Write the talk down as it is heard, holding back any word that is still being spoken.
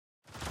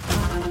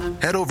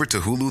Head over to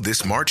Hulu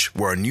this March,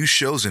 where our new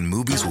shows and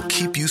movies will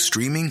keep you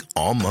streaming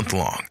all month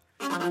long.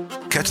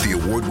 Catch the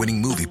award-winning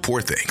movie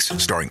Poor Things,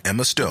 starring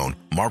Emma Stone,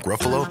 Mark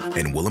Ruffalo,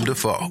 and Willem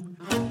Dafoe.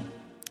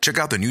 Check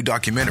out the new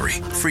documentary,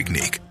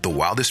 Freaknik, The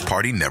Wildest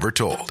Party Never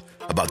Told,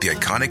 about the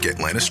iconic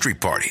Atlanta Street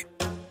Party.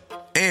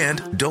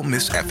 And don't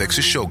miss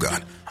FX's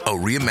Shogun, a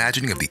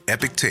reimagining of the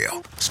epic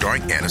tale,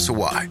 starring Anna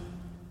Sawai.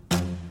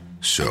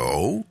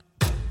 So,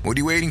 what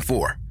are you waiting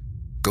for?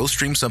 Go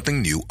stream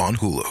something new on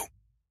Hulu.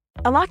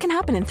 A lot can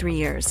happen in 3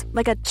 years,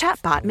 like a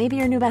chatbot may be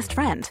your new best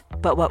friend.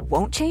 But what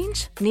won't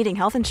change? Needing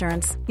health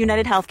insurance.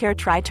 United Healthcare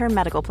Tri-Term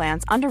Medical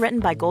Plans, underwritten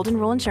by Golden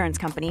Rule Insurance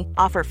Company,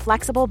 offer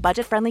flexible,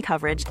 budget-friendly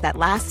coverage that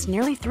lasts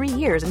nearly 3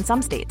 years in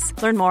some states.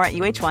 Learn more at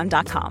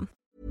uh1.com.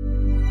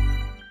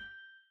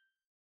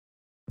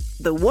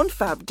 The One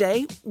Fab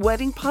Day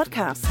Wedding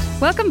Podcast.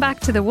 Welcome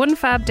back to the One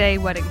Fab Day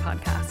Wedding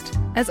Podcast.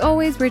 As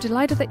always, we're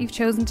delighted that you've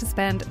chosen to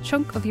spend a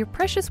chunk of your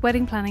precious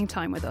wedding planning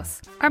time with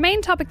us. Our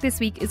main topic this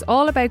week is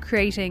all about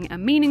creating a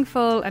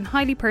meaningful and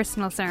highly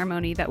personal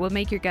ceremony that will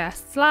make your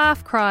guests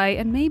laugh, cry,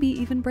 and maybe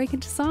even break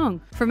into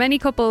song. For many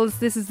couples,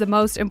 this is the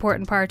most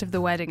important part of the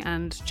wedding,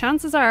 and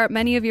chances are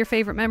many of your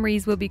favourite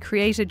memories will be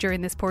created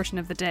during this portion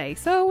of the day,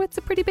 so it's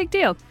a pretty big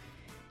deal.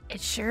 It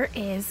sure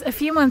is. A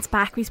few months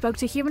back, we spoke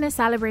to humanist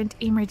celebrant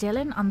Emer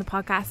Dillon on the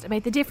podcast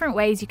about the different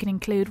ways you can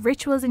include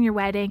rituals in your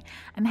wedding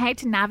and how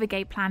to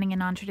navigate planning a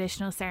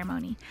non-traditional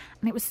ceremony.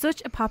 And it was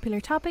such a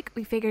popular topic,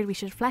 we figured we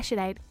should flesh it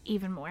out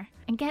even more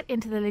and get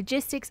into the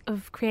logistics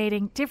of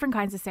creating different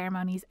kinds of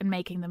ceremonies and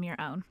making them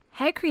your own.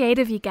 How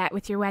creative you get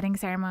with your wedding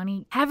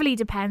ceremony heavily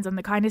depends on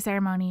the kind of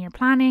ceremony you're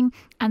planning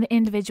and the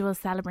individual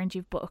celebrant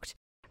you've booked.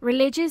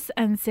 Religious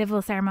and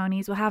civil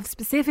ceremonies will have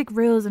specific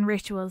rules and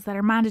rituals that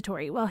are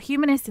mandatory, while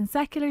humanist and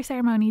secular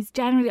ceremonies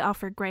generally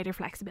offer greater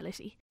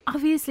flexibility.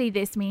 Obviously,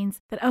 this means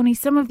that only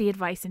some of the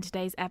advice in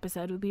today's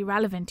episode will be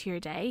relevant to your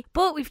day,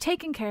 but we've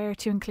taken care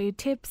to include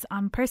tips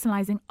on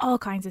personalising all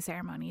kinds of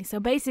ceremonies.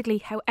 So basically,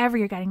 however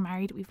you're getting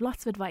married, we've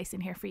lots of advice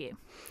in here for you.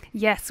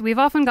 Yes, we've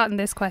often gotten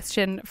this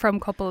question from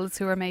couples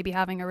who are maybe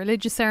having a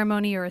religious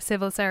ceremony or a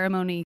civil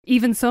ceremony.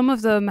 Even some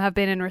of them have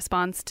been in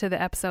response to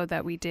the episode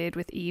that we did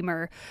with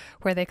Emer,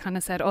 where they kind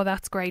of said, oh,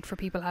 that's great for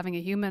people having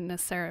a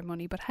humanist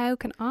ceremony, but how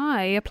can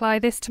I apply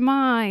this to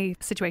my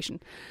situation?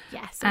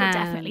 Yes, we'll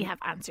definitely have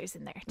answers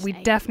in there today. We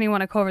definitely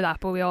want to cover that,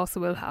 but we also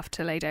will have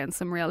to lay down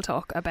some real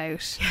talk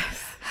about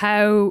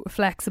how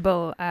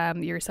flexible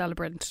your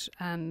celebrant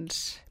and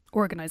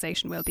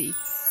organisation will be.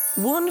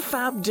 One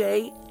Fab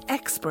Day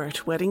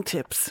Expert Wedding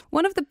Tips.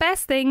 One of the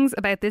best things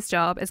about this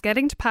job is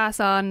getting to pass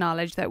on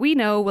knowledge that we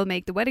know will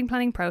make the wedding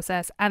planning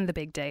process and the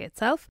big day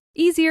itself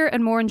easier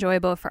and more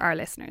enjoyable for our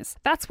listeners.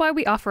 That's why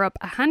we offer up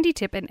a handy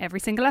tip in every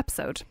single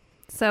episode.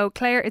 So,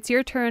 Claire, it's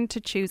your turn to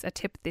choose a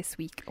tip this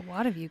week.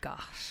 What have you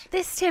got?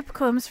 This tip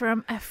comes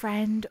from a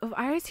friend of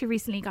ours who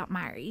recently got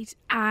married.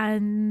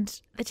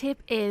 And the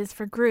tip is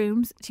for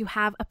grooms to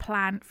have a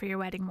plan for your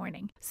wedding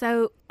morning.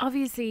 So,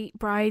 obviously,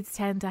 brides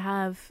tend to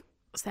have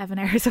 7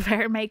 hours of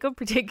hair and makeup,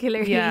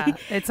 particularly. Yeah,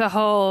 it's a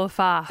whole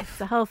faff. It's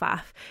a whole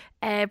faff.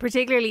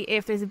 Particularly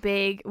if there's a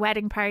big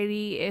wedding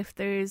party, if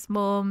there's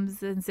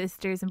mums and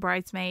sisters and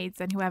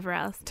bridesmaids and whoever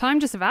else. Time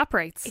just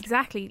evaporates.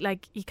 Exactly.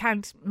 Like, you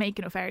can't make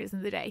enough hours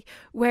in the day.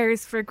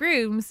 Whereas for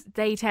grooms,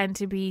 they tend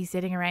to be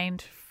sitting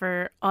around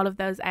for all of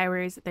those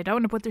hours. They don't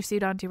want to put their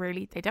suit on too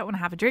early. They don't want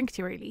to have a drink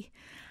too early.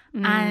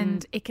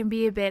 And it can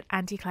be a bit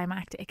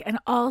anticlimactic. And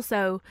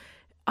also,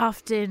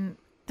 often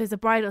there's a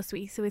bridal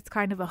suite, so it's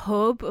kind of a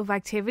hub of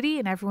activity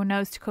and everyone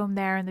knows to come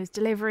there, and there's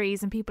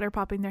deliveries and people are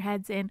popping their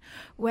heads in,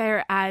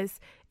 whereas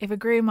if a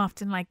groom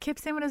often like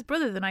kips in with his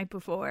brother the night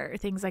before or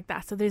things like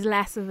that, so there's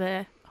less of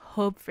a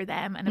hub for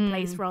them and a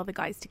place for all the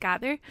guys to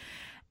gather.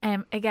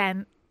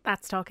 Again,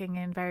 that's talking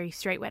in very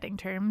straight wedding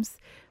terms,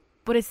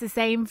 but it's the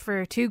same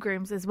for two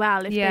grooms as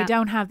well if they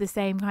don't have the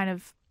same kind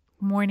of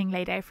morning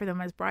laid out for them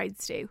as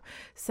brides do.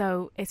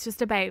 So it's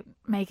just about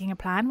making a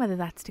plan, whether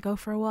that's to go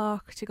for a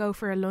walk, to go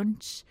for a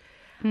lunch,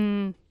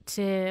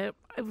 to,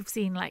 I've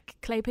seen like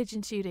clay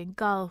pigeon shooting,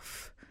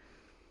 golf,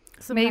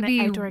 some maybe kind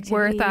of outdoor activity.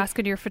 Worth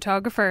asking your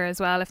photographer as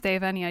well if they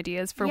have any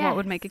ideas for what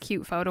would make a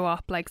cute photo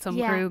op. Like some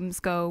grooms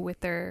go with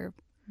their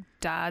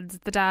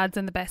the dads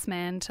and the best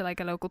men to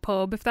like a local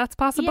pub if that's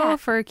possible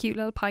for a cute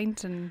little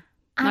pint and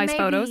nice maybe,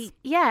 photos.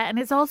 Yeah, and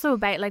it's also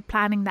about like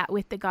planning that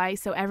with the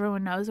guys so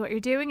everyone knows what you're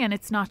doing and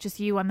it's not just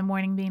you on the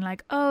morning being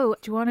like, oh,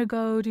 do you want to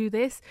go do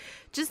this?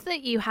 Just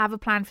that you have a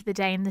plan for the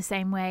day in the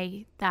same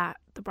way that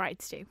the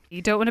brides do.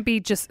 You don't want to be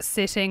just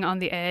sitting on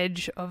the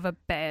edge of a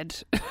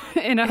bed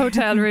in a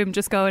hotel room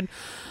just going,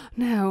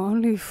 no,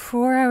 only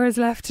 4 hours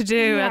left to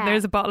do, and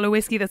there's a bottle of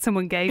whiskey that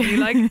someone gave you,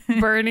 like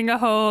burning a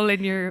hole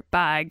in your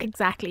bag.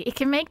 Exactly. It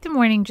can make the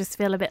morning just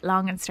feel a bit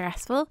long and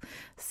stressful,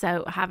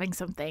 so having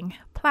something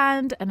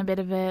planned and a bit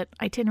of an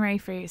itinerary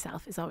for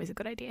yourself is always a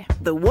good idea.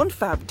 The One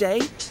Fab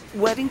Day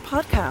Wedding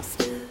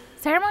Podcast.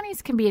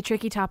 Ceremonies can be a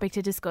tricky topic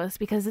to discuss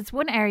because it's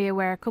one area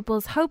where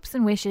couples' hopes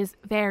and wishes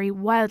vary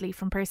wildly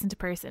from person to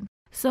person.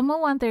 Some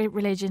will want their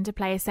religion to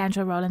play a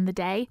central role in the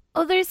day.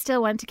 Others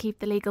still want to keep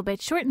the legal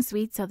bit short and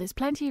sweet, so there's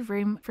plenty of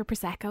room for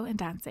Prosecco and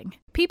dancing.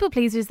 People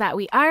pleasers that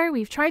we are,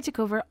 we've tried to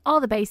cover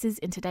all the bases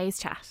in today's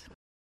chat.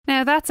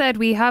 Now, that said,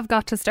 we have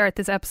got to start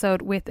this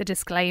episode with a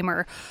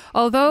disclaimer.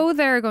 Although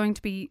there are going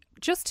to be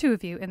just two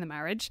of you in the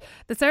marriage,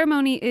 the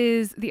ceremony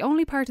is the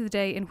only part of the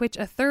day in which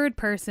a third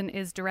person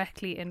is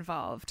directly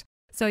involved.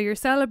 So your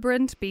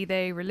celebrant, be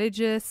they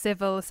religious,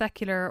 civil,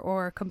 secular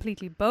or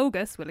completely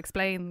bogus, we'll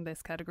explain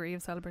this category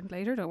of celebrant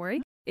later, don't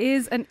worry,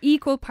 is an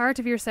equal part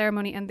of your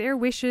ceremony, and their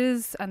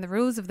wishes and the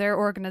rules of their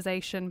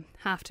organisation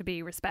have to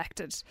be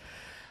respected.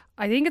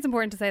 I think it's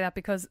important to say that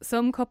because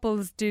some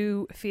couples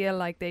do feel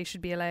like they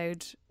should be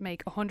allowed to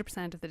make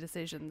 100% of the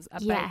decisions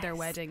about their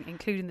wedding,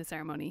 including the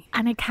ceremony.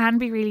 And it can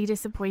be really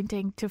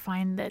disappointing to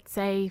find that,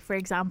 say, for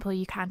example,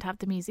 you can't have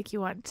the music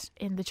you want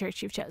in the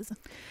church you've chosen.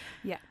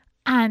 Yeah.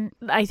 And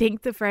I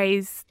think the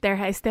phrase "their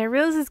house, their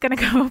rules" is going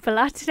to come up a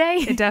lot today.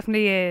 It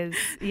definitely is.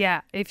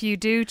 Yeah. If you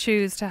do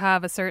choose to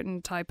have a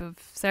certain type of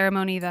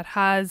ceremony that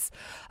has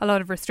a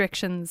lot of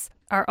restrictions,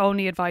 our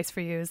only advice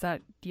for you is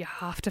that you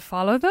have to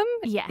follow them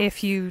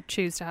if you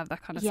choose to have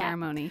that kind of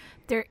ceremony.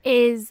 There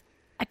is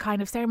a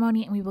kind of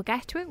ceremony, and we will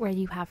get to it, where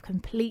you have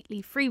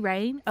completely free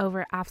reign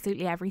over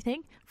absolutely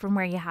everything, from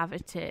where you have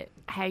it to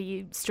how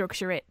you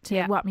structure it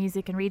to what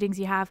music and readings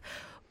you have.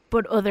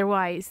 But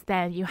otherwise,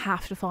 then you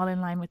have to fall in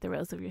line with the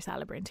rules of your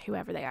celebrant,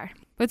 whoever they are.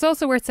 But it's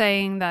also worth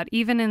saying that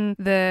even in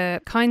the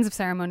kinds of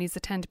ceremonies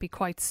that tend to be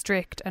quite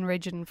strict and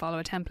rigid and follow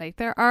a template,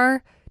 there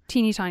are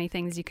teeny tiny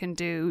things you can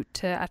do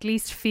to at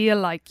least feel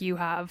like you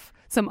have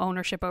some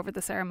ownership over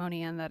the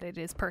ceremony and that it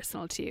is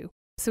personal to you.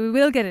 So we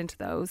will get into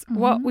those. Mm-hmm.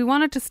 What we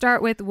wanted to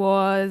start with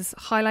was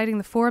highlighting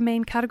the four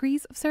main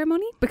categories of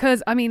ceremony,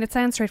 because, I mean, it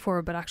sounds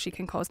straightforward, but actually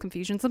can cause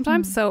confusion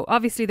sometimes. So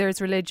obviously there's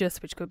religious,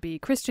 which could be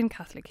Christian,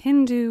 Catholic,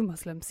 Hindu,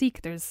 Muslim,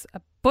 Sikh. There's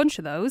a bunch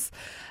of those.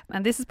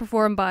 And this is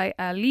performed by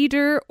a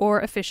leader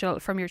or official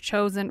from your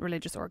chosen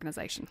religious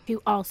organisation,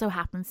 who also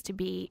happens to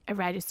be a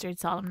registered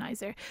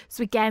solemniser.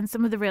 So again,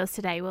 some of the rules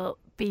today will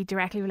be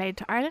directly related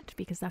to Ireland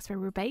because that's where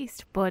we're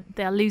based, but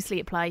they'll loosely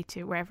apply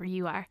to wherever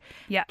you are.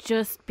 Yeah.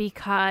 Just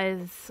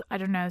because, I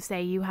don't know,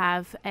 say you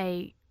have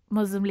a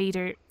Muslim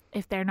leader,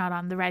 if they're not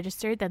on the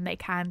register, then they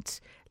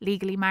can't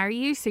legally marry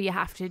you. So you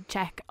have to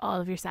check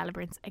all of your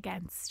celebrants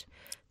against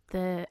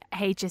the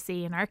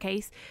HSE, in our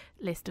case,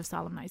 list of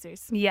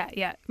solemnisers.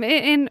 Yeah.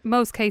 In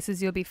most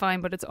cases you'll be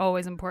fine, but it's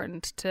always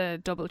important to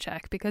double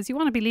check because you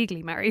want to be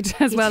legally married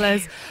as well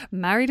as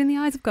married in the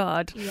eyes of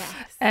God.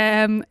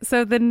 Yes.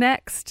 So the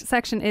next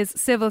section is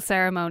civil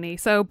ceremony.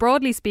 So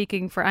broadly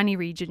speaking, for any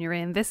region you're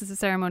in, this is a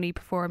ceremony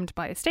performed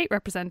by a state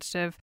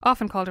representative,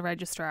 often called a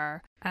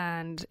registrar,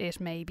 and it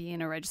may be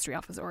in a registry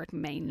office or it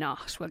may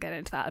not. We'll get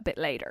into that a bit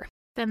later.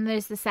 Then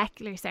there's the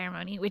secular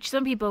ceremony, which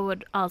some people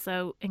would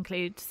also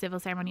include civil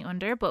ceremony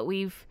under, but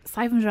we've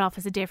siphoned it off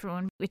as a different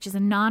one, which is a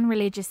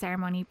non-religious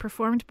ceremony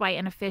performed by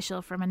an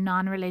official from a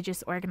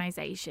non-religious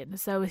organisation.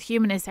 So a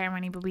humanist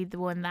ceremony will be the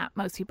one that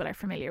most people are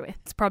familiar with.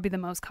 It's probably the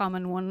most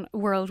common one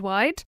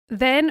worldwide.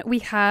 Then we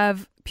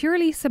have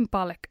purely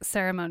symbolic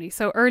ceremony.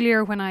 So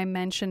earlier when I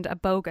mentioned a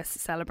bogus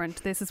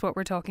celebrant, this is what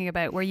we're talking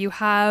about, where you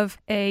have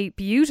a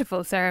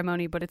beautiful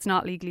ceremony but it's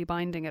not legally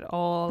binding at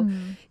all.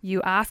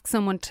 You ask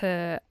someone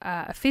to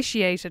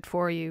officiate it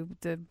for you,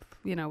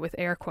 with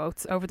air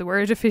quotes over the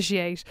word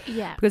officiate,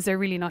 because they're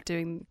really not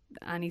doing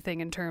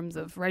anything in terms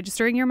of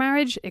registering your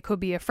marriage. It could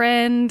be a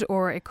friend,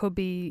 or it could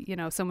be,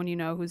 someone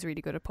who's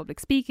really good at public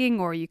speaking,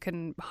 or you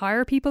can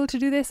hire people to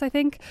do this, I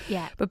think.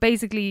 Yeah. But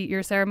basically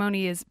your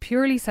ceremony is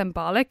purely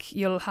symbolic.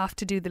 You'll have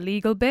to do the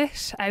legal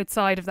bit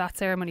outside of that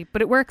ceremony,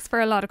 but it works for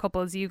a lot of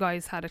couples. You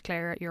guys had it,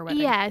 Claire, at your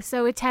wedding. Yeah,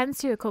 so it tends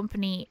to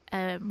accompany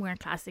a more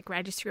classic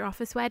registry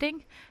office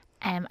wedding.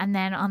 And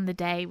then on the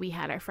day we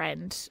had our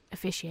friend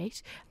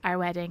officiate our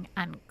wedding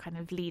and kind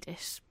of lead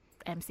it,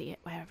 MC it,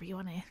 whatever you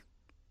want to.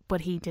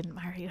 But he didn't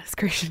marry us,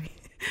 crucially.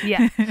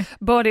 Yeah,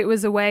 but it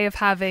was a way of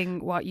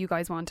having what you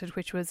guys wanted,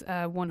 which was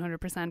a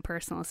 100%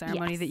 personal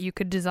ceremony that you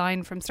could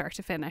design from start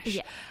to finish.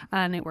 Yeah.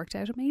 And it worked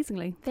out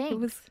amazingly. Thanks. It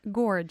was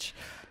gorge.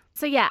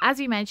 So yeah, as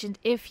we mentioned,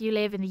 if you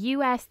live in the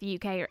US, the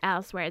UK or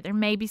elsewhere, there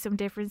may be some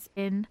difference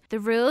in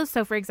the rules.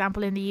 So for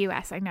example, in the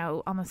US, I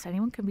know almost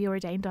anyone can be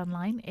ordained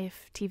online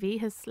if TV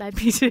has led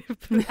me to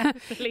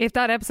if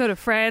that episode of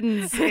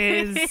Friends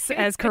is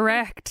as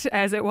correct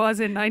as it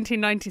was in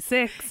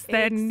 1996,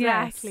 then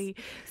exactly.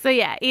 Yes. So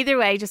yeah, either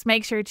way, just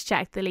make sure to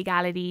check the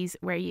legalities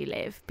where you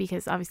live,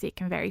 because obviously it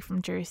can vary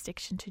from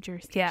jurisdiction to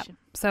jurisdiction.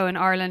 Yeah. So in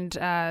Ireland,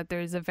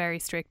 there's a very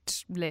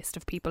strict list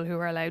of people who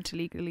are allowed to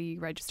legally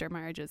register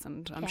marriages,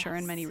 and I'm sure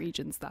in many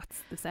regions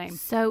that's the same.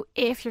 So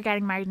if you're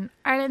getting married in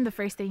Ireland, the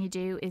first thing you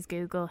do is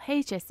Google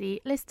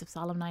HSE list of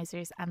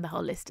solemnisers, and the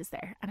whole list is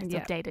there, and it's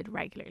updated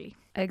regularly.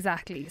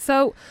 Exactly.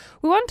 So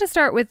we want to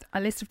start with a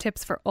list of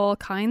tips for all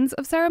kinds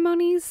of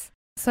ceremonies.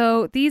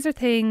 So these are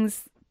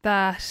things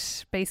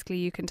that basically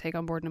you can take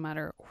on board no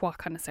matter what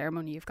kind of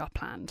ceremony you've got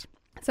planned.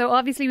 So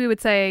obviously we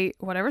would say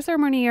whatever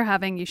ceremony you're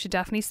having, you should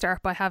definitely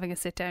start by having a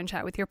sit down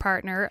chat with your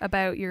partner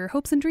about your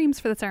hopes and dreams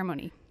for the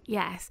ceremony.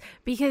 Yes,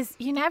 because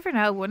you never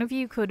know. One of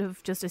you could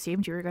have just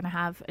assumed you were going to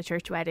have a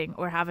church wedding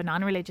or have a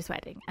non-religious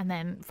wedding and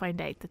then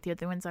find out that the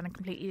other one's on a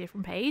completely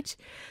different page.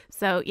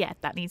 So yeah,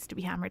 that needs to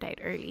be hammered out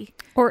early.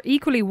 Or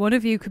equally, one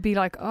of you could be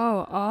like,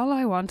 oh, all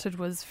I wanted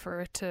was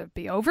for it to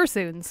be over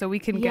soon so we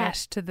can get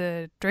to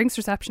the drinks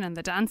reception and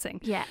the dancing.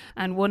 Yeah.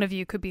 And one of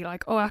you could be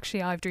like, oh,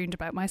 actually, I've dreamed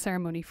about my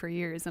ceremony for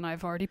years and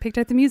I've already picked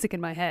out the music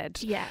in my head.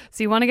 Yeah.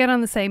 So you want to get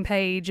on the same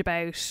page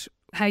about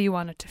how you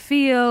want it to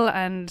feel,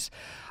 and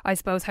I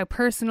suppose how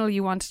personal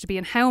you want it to be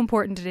and how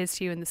important it is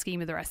to you in the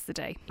scheme of the rest of the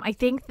day. I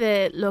think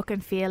the look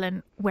and feel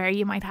and where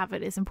you might have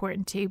it is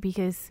important too,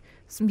 because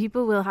some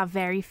people will have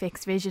very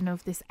fixed vision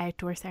of this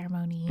outdoor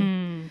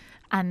ceremony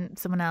and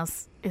someone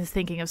else is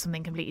thinking of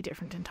something completely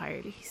different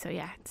entirely. So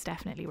yeah, it's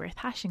definitely worth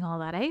hashing all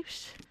that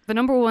out. The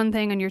number one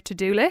thing on your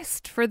to-do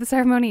list for the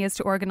ceremony is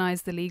to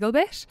organise the legal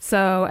bit.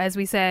 So as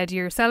we said,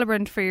 your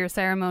celebrant for your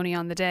ceremony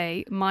on the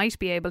day might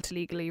be able to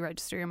legally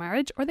register your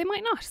marriage, or they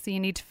might not. So you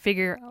need to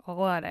figure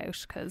all that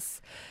out,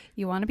 because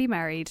you want to be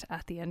married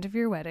at the end of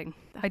your wedding,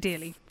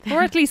 ideally,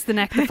 or at least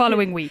the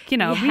following week. You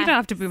know, you don't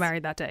have to be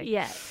married that day.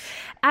 Yeah.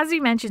 As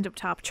we mentioned up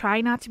top, try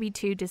not to be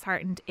too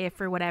disheartened if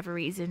for whatever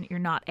reason you're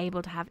not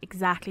able to have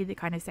exactly the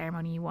kind of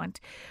ceremony you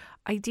want.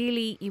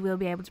 Ideally, you will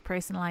be able to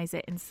personalise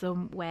it in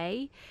some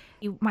way.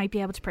 You might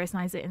be able to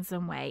personalise it in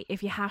some way.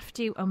 If you have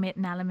to omit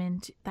an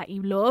element that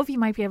you love, you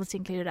might be able to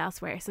include it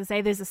elsewhere. So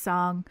say there's a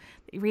song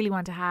that you really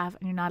want to have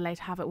and you're not allowed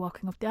to have it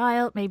walking up the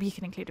aisle, maybe you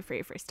can include it for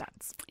your first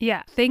dance.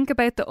 Yeah, think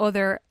about the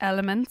other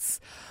elements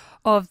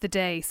of the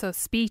day. So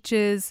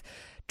speeches,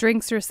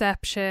 drinks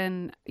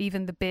reception,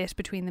 even the bit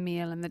between the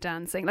meal and the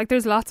dancing. Like,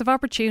 there's lots of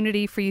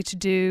opportunity for you to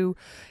do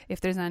if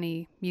there's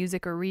any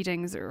music or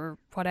readings or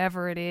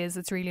whatever it is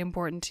that's really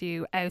important to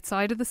you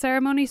outside of the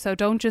ceremony. So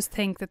don't just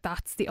think that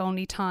that's the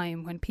only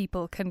time when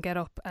people can get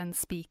up and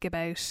speak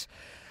about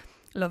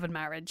love and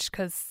marriage,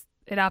 because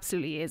it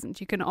absolutely isn't.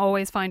 You can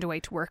always find a way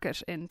to work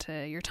it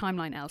into your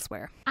timeline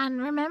elsewhere.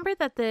 And remember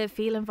that the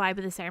feel and vibe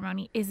of the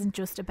ceremony isn't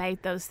just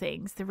about those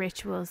things, the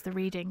rituals, the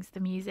readings,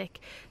 the music,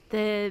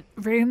 the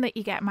room that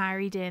you get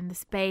married in, the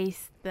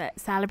space, the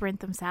celebrant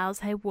themselves,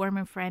 how warm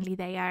and friendly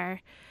they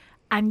are,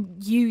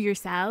 and you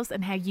yourselves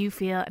and how you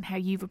feel and how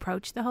you've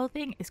approached the whole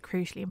thing is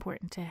crucially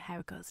important to how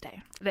it goes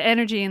down. The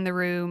energy in the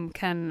room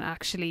can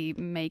actually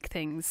make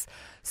things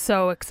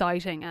so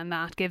exciting, and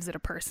that gives it a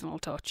personal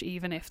touch,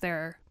 even if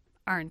there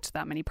aren't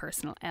that many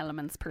personal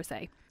elements per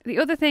se. The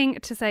other thing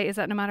to say is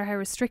that no matter how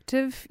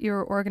restrictive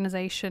your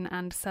organisation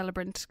and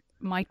celebrant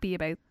might be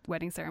about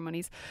wedding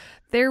ceremonies,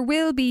 there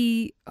will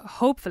be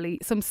hopefully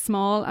some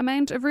small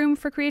amount of room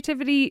for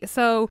creativity.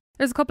 So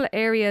there's a couple of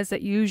areas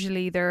that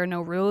usually there are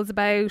no rules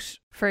about.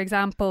 For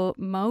example,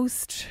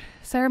 most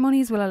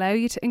ceremonies will allow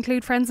you to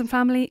include friends and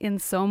family in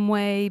some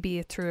way, be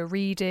it through a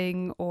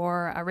reading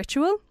or a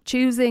ritual.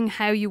 Choosing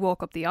how you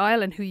walk up the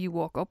aisle and who you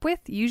walk up with,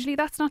 usually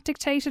that's not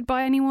dictated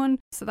by anyone.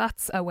 So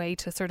that's a way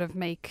to sort of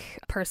make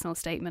a personal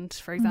statement.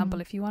 For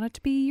example, if you want it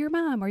to be your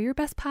mum or your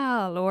best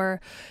pal,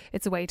 or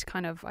it's a way to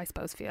kind of, I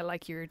suppose, feel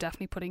like you're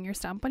definitely putting your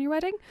stamp on your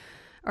wedding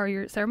or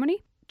your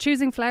ceremony.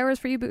 Choosing flowers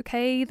for your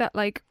bouquet that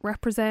like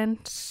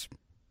represent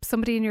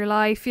somebody in your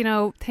life, you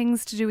know,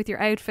 things to do with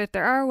your outfit.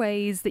 There are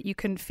ways that you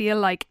can feel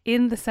like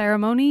in the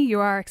ceremony you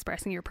are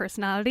expressing your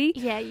personality.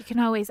 Yeah, you can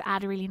always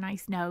add a really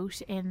nice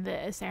note in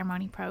the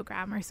ceremony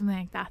program or something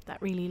like that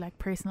that really like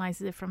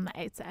personalizes it from the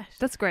outset.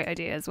 That's a great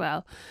idea as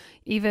well.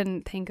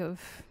 Even think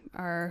of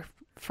our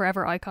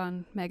forever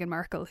icon Meghan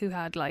Markle, who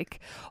had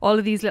like all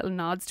of these little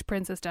nods to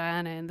Princess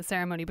Diana in the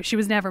ceremony, but she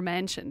was never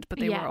mentioned, but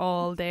they were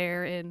all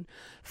there in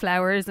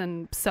flowers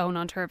and sewn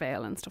onto her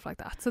veil and stuff like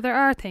that. So there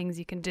are things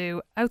you can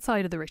do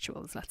outside of the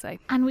rituals, let's say.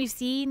 And we've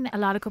seen a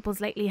lot of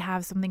couples lately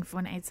have something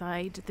fun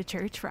outside the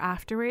church for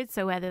afterwards.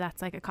 So whether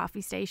that's like a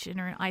coffee station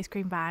or an ice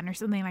cream van or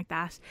something like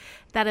that,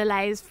 that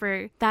allows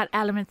for that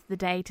element of the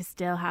day to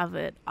still have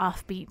an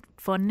offbeat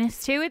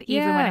funness to it,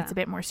 even when it's a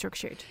bit more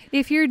structured.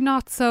 If you're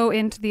not so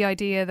into the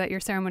idea that your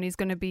ceremony is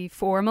going to be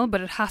formal,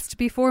 but it has to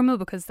be formal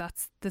because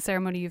that's the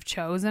ceremony you've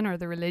chosen or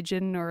the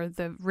religion or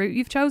the route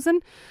you've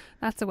chosen,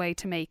 that's a way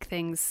to make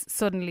things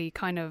suddenly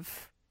kind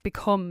of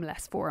become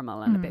less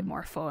formal and a bit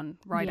more fun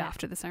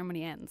after the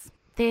ceremony ends.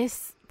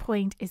 This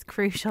point is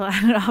crucial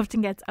and it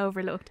often gets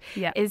overlooked,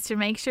 is to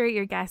make sure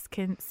your guests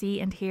can see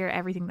and hear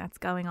everything that's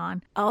going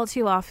on. All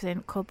too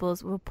often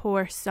couples will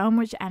pour so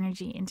much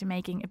energy into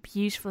making a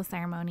beautiful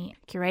ceremony,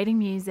 curating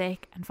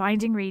music and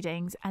finding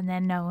readings, and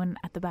then no one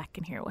at the back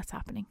can hear what's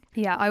happening.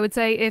 Yeah, I would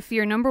say if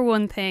your number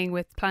one thing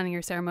with planning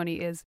your ceremony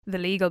is the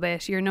legal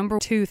bit, your number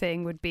two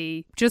thing would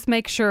be just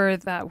make sure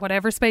that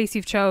whatever space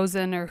you've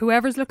chosen or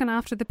whoever's looking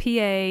after the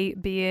PA,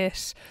 be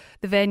it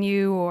the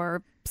venue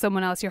or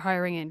someone else you're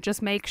hiring in,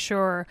 just make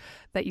sure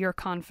that you're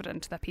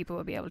confident that people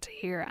will be able to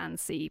hear and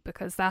see,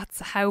 because that's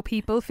how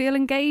people feel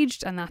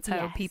engaged and that's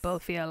how people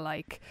feel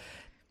like,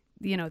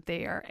 you know,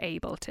 they are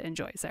able to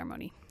enjoy a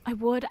ceremony. I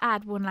would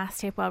add one last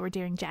tip while we're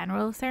doing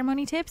general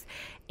ceremony tips,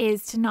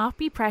 is to not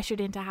be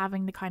pressured into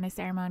having the kind of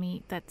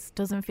ceremony that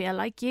doesn't feel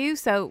like you.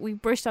 So we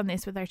brushed on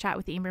this with our chat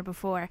with Emer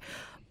before,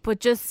 but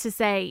just to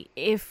say,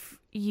 if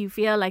you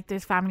feel like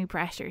there's family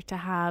pressure to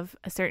have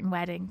a certain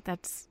wedding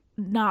that's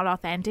not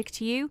authentic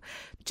to you,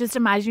 just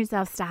imagine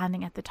yourself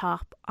standing at the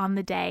top on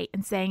the day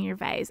and saying your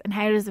vows, and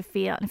how does it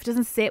feel? And if it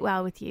doesn't sit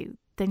well with you,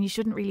 then you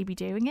shouldn't really be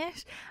doing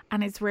it.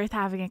 And it's worth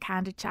having a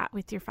candid chat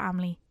with your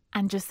family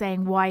and just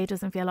saying why it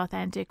doesn't feel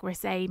authentic, or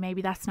say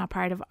maybe that's not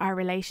part of our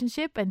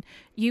relationship, and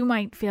you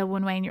might feel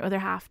one way and your other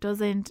half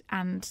doesn't,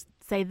 and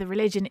say the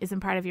religion isn't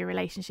part of your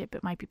relationship,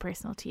 it might be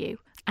personal to you.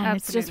 And Absolutely.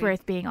 It's just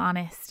worth being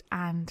honest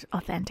and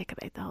authentic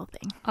about the whole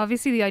thing.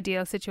 Obviously, the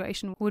ideal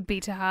situation would be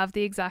to have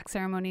the exact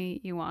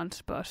ceremony you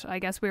want, but I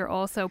guess we're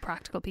also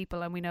practical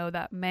people, and we know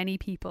that many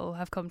people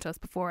have come to us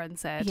before and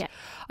said,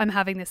 I'm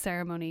having this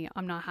ceremony,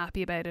 I'm not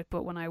happy about it,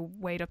 but when I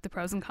weighed up the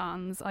pros and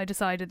cons, I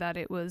decided that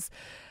it was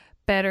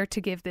better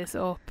to give this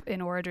up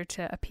in order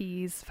to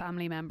appease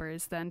family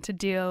members than to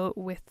deal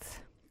with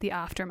the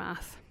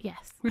aftermath.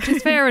 Yes. Which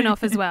is fair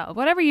enough as well.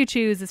 Whatever you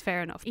choose is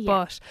fair enough. Yeah.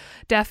 But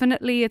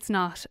definitely it's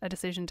not a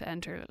decision to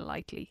enter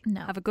lightly.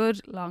 No. Have a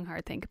good, long,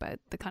 hard think about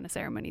the kind of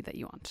ceremony that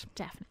you want.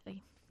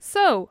 Definitely.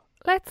 So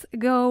let's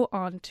go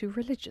on to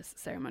religious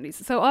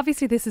ceremonies. So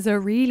obviously this is a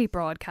really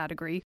broad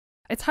category.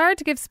 It's hard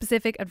to give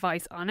specific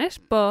advice on it,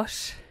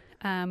 but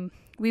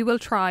we will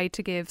try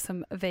to give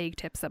some vague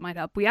tips that might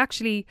help. We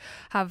actually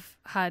have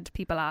had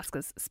people ask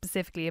us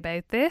specifically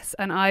about this,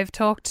 and I've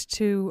talked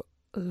to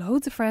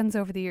loads of friends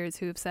over the years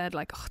who have said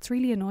like, oh, it's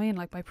really annoying,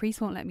 like my priest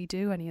won't let me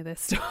do any of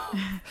this stuff.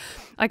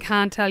 I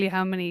can't tell you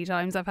how many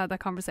times I've had that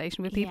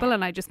conversation with people,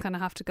 and I just kind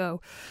of have to go,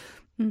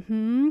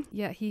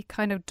 yeah, he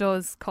kind of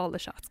does call the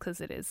shots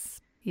because it is,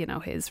 you know,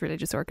 his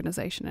religious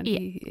organisation, and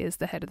he is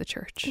the head of the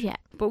church. Yeah.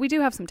 But we do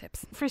have some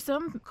tips. For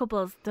some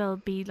couples, they'll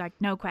be like,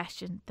 no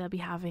question, they'll be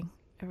having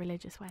a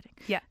religious wedding.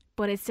 Yeah.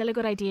 But it's still a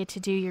good idea to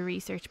do your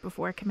research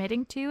before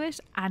committing to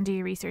it, and do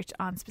your research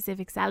on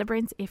specific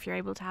celebrants if you're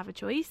able to have a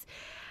choice.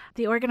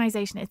 The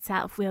organisation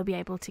itself will be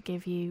able to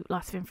give you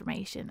lots of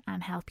information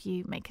and help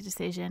you make a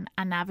decision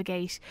and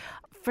navigate.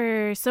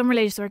 For some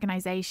religious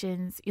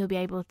organisations, you'll be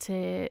able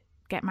to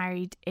get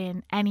married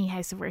in any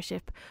house of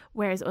worship,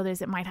 whereas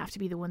others it might have to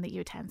be the one that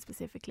you attend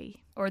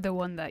specifically. Or the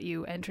one that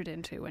you entered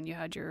into when you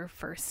had your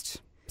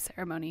first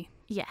ceremony.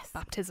 Yes.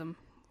 Baptism,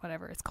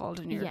 whatever it's called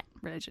in your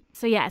religion.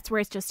 So yeah, it's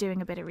worth just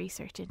doing a bit of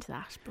research into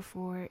that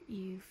before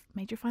you've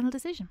made your final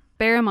decision.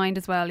 Bear in mind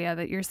as well,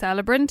 that your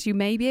celebrant, you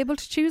may be able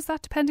to choose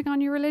that depending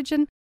on your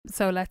religion.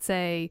 So let's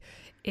say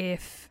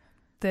if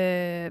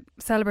the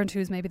celebrant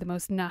who's maybe the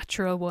most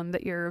natural one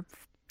that your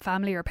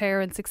family or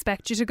parents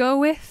expect you to go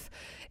with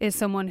is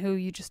someone who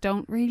you just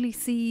don't really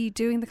see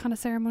doing the kind of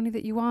ceremony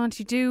that you want,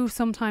 you do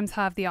sometimes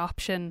have the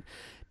option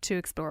to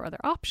explore other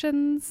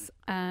options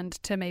and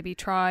to maybe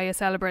try a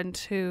celebrant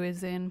who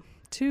is in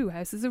 2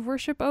 houses of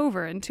worship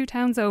over and 2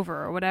 towns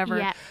over or whatever.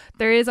 Yeah.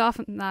 There is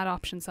often that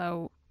option,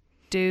 so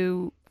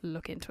do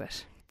look into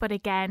it. But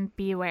again,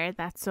 be aware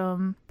that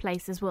some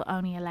places will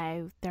only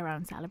allow their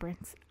own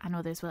celebrants and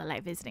others will allow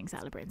visiting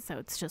celebrants, so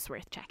it's just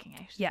worth checking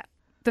out. Yeah.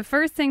 The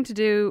first thing to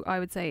do, I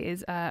would say,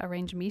 is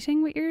arrange a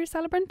meeting with your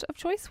celebrant of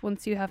choice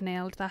once you have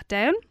nailed that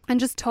down, and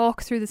just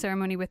talk through the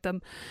ceremony with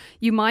them.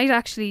 You might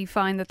actually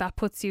find that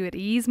puts you at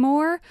ease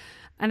more,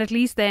 and at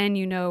least then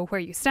you know where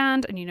you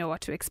stand and you know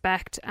what to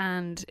expect.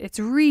 And it's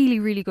really,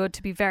 really good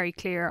to be very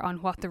clear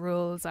on what the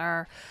rules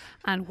are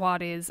and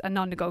what is a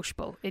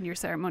non-negotiable in your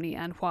ceremony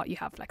and what you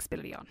have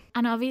flexibility on.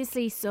 And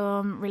obviously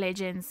some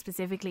religions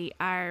specifically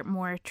are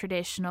more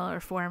traditional or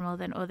formal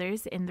than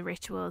others in the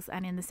rituals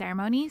and in the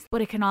ceremonies,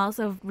 but it can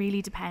also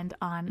really depend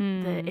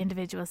on the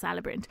individual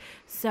celebrant.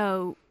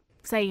 So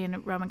say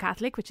in Roman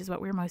Catholic, which is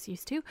what we're most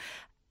used to,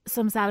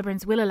 some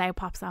celebrants will allow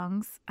pop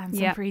songs and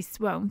some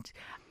priests won't.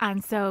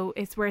 And so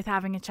it's worth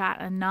having a chat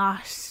and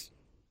not,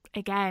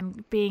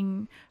 again,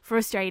 being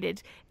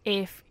frustrated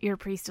if your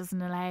priest doesn't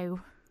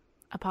allow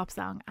a pop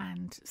song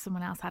and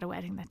someone else had a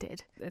wedding that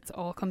did. It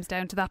all comes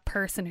down to that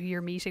person who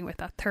you're meeting with,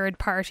 that third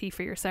party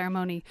for your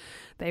ceremony.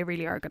 They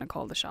really are going to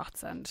call the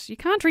shots and you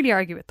can't really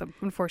argue with them,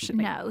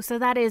 unfortunately. No, so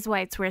that is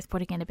why it's worth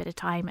putting in a bit of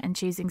time and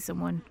choosing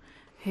someone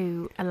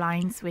who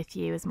aligns with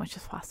you as much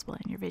as possible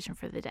in your vision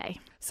for the day.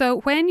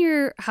 So when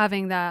you're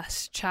having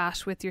that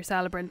chat with your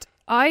celebrant,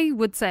 I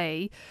would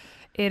say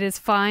it is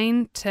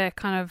fine to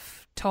kind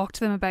of talk to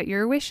them about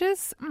your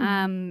wishes.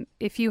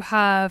 If you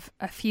have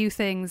a few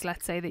things,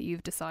 let's say, that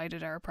you've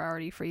decided are a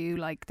priority for you,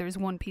 like there's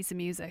one piece of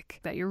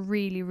music that you're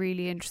really,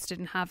 really interested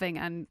in having,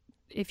 and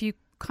if you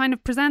kind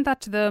of present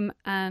that to them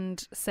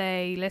and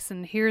say,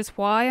 listen, here's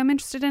why I'm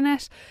interested in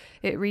it.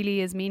 It really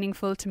is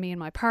meaningful to me and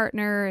my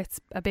partner. It's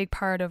a big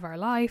part of our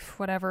life,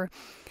 whatever.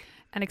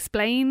 And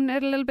explain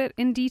it a little bit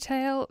in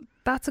detail.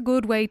 That's a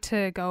good way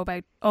to go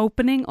about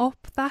opening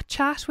up that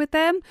chat with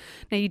them.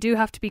 Now, you do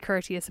have to be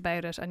courteous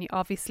about it, and you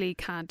obviously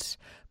can't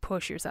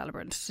push your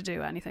celebrant to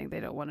do anything they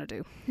don't want to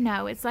do.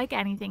 No, it's like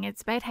anything.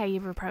 It's about how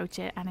you approach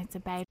it, and it's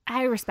about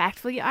how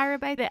respectful you are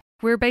about it.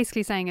 We're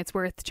basically saying it's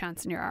worth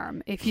chancing your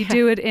arm if you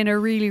do it in a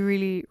really,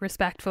 really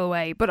respectful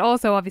way, but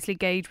also obviously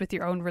gauge with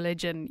your own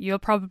religion. You'll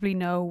probably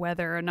know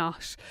whether or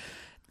not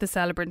the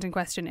celebrant in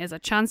question is a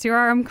chance your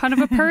arm kind of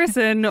a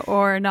person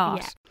or not.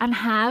 Yeah. And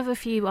have a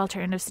few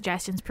alternative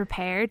suggestions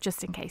prepared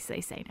just in case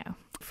they say no.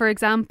 For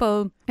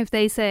example, if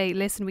they say,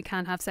 listen, we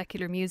can't have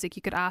secular music,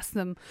 you could ask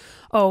them,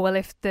 oh, well,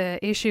 if the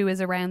issue is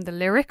around the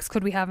lyrics,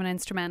 could we have an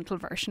instrumental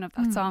version of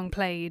that song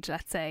played,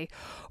 let's say?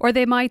 Or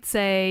they might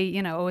say,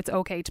 you know, it's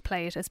okay to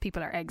play it as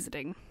people are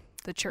exiting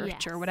the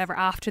church or whatever,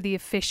 after the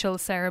official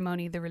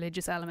ceremony, the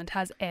religious element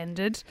has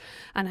ended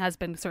and has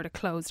been sort of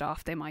closed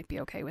off. They might be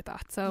okay with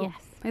that. So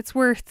it's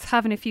worth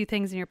having a few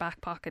things in your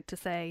back pocket to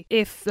say,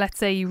 if let's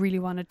say you really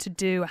wanted to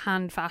do a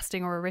hand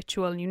fasting or a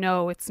ritual and you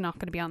know it's not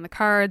going to be on the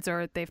cards,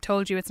 or they've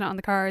told you it's not on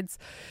the cards,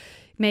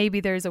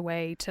 maybe there's a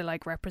way to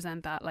like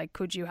represent that. Like,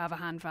 could you have a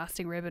hand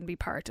fasting ribbon be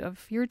part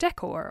of your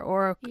decor?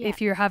 Or if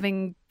you're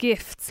having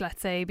gifts,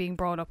 let's say, being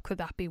brought up, could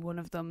that be one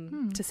of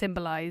them to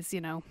symbolise,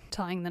 you know,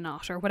 tying the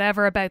knot or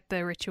whatever about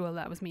the ritual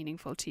that was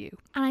meaningful to you?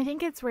 And I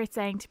think it's worth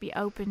saying to be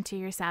open to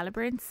your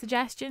celebrants'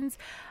 suggestions.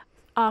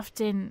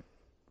 Often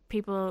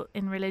people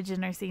in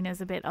religion are seen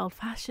as a bit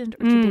old-fashioned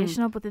or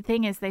traditional, but the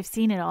thing is they've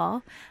seen it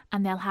all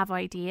and they'll have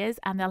ideas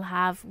and they'll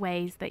have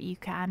ways that you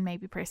can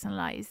maybe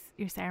personalise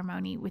your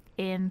ceremony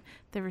within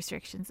the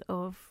restrictions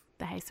of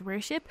the house of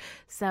worship.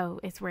 So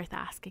it's worth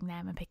asking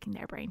them and picking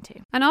their brain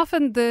too. And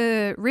often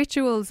the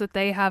rituals that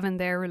they have in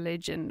their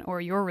religion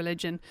or your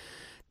religion,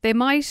 they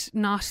might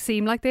not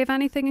seem like they have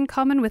anything in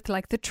common with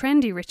like the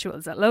trendy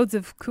rituals that loads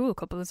of cool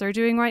couples are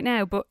doing right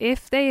now. But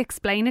if they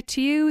explain it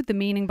to you, the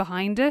meaning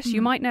behind it,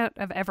 you might not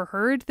have ever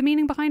heard the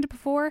meaning behind it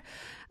before.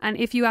 And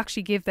if you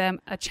actually give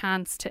them a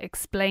chance to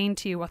explain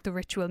to you what the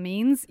ritual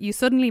means, you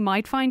suddenly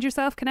might find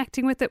yourself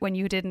connecting with it when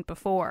you didn't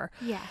before.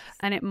 Yes.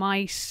 And it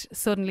might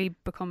suddenly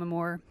become a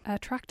more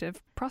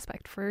attractive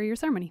prospect for your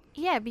ceremony.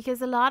 Yeah, because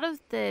a lot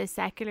of the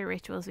secular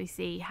rituals we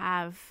see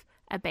have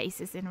a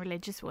basis in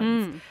religious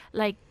ones.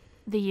 Like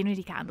the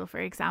unity candle, for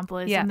example,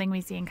 is something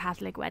we see in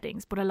Catholic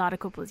weddings, but a lot of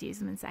couples use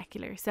them in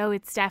secular. So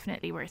it's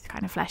definitely worth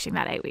kind of fleshing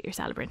that out with your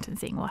celebrant and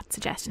seeing what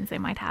suggestions they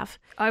might have.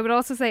 I would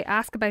also say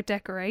ask about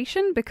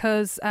decoration,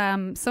 because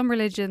some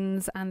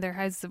religions and their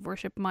houses of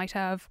worship might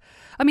have,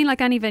 I mean,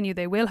 like any venue,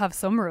 they will have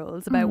some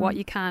rules about what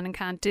you can and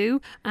can't do.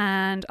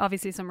 And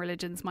obviously some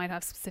religions might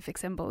have specific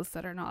symbols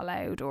that are not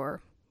allowed or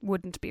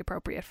wouldn't be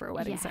appropriate for a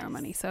wedding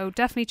ceremony. So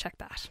definitely check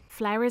that.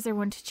 Flowers are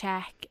one to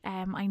check.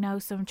 I know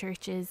some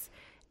churches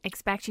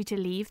expect you to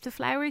leave the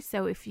flowers,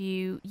 so if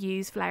you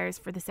use flowers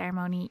for the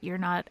ceremony, you're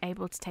not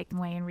able to take them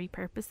away and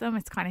repurpose them.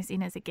 It's kind of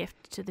seen as a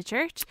gift to the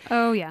church.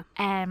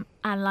 And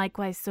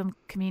likewise some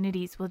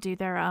communities will do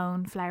their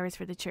own flowers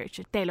for the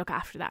church. They look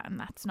after that, and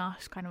that's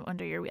not kind of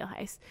under your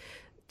wheelhouse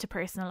to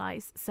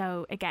personalise.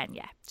 So again,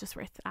 just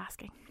worth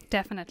asking.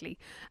 Definitely.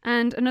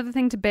 And another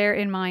thing to bear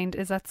in mind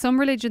is that some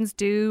religions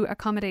do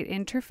accommodate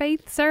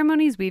interfaith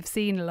ceremonies. We've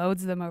seen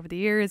loads of them over the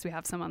years. We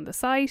have some on the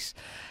site.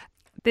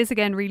 This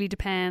again really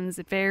depends.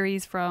 It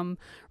varies from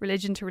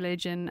religion to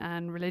religion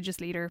and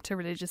religious leader to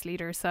religious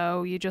leader.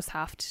 So you just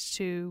have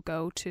to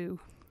go to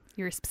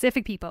your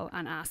specific people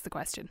and ask the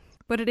question.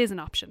 But it is an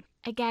option.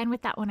 Again,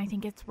 with that one, I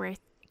think it's worth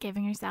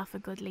giving yourself a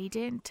good lead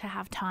in to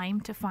have time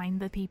to find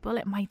the people.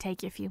 It might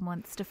take you a few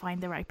months to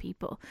find the right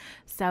people.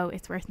 So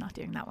it's worth not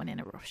doing that one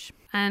in a rush.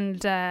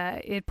 And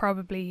it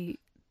probably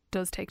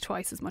does take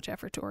twice as much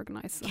effort to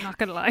organise. I'm not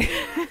going to lie.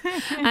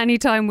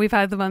 Anytime we've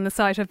had them on the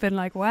site, I've been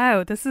like,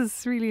 wow, this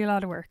is really a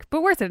lot of work,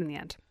 but worth it in the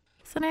end.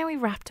 So now we've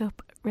wrapped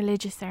up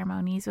religious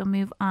ceremonies, we'll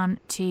move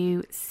on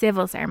to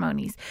civil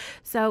ceremonies.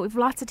 So we've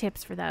lots of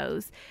tips for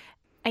those.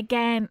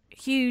 Again,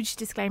 huge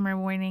disclaimer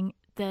warning,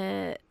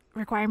 the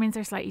requirements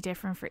are slightly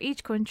different for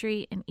each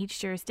country and each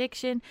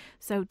jurisdiction.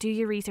 So do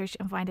your research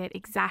and find out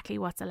exactly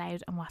what's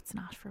allowed and what's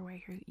not for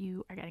where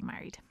you are getting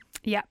married.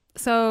 Yeah.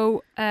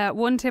 So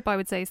one tip I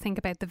would say is think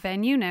about the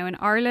venue. Now in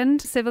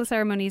Ireland, civil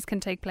ceremonies can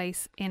take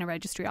place in a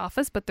registry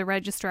office, but the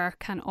registrar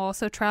can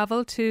also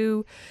travel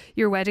to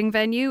your wedding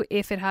venue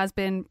if it has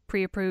been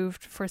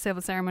pre-approved for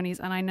civil ceremonies.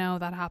 And I know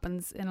that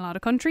happens in a lot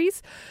of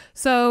countries.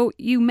 So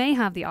you may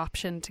have the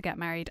option to get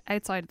married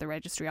outside of the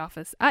registry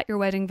office at your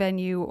wedding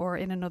venue or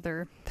in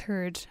another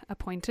third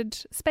appointed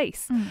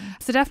space.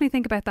 So definitely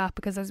think about that,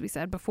 because as we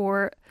said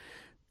before,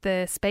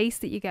 the space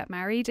that you get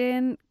married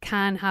in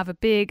can have a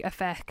big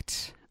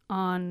effect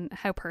on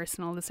how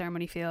personal the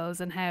ceremony feels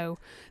and how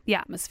the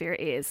atmosphere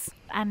is.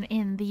 And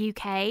in the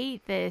UK,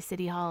 the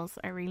city halls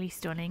are really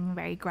stunning,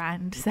 very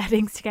grand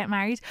settings to get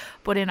married.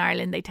 But in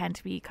Ireland, they tend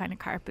to be kind of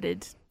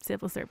carpeted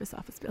civil service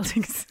office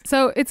buildings.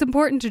 So it's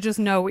important to just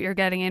know what you're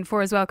getting in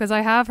for as well, because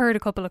I have heard a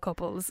couple of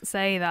couples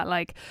say that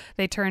like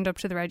they turned up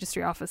to the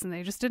registry office and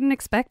they just didn't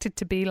expect it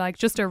to be like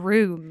just a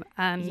room,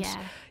 and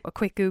a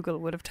quick Google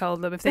would have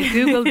told them, if they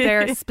Googled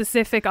their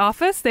specific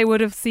office, they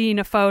would have seen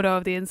a photo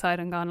of the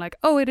inside and gone like,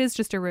 oh, it is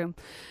just a room.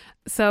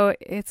 So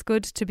it's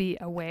good to be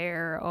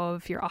aware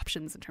of your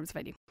options in terms of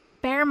venue.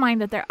 bear in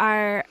mind that there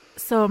are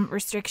some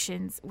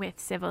restrictions with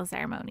civil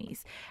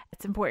ceremonies.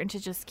 It's important to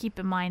just keep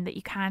in mind that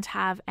you can't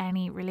have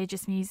any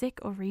religious music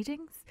or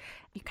readings.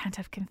 You can't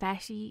have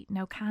confetti,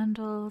 no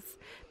candles.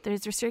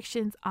 There's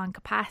restrictions on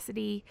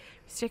capacity,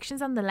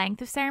 restrictions on the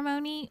length of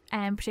ceremony,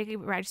 and particularly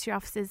with registry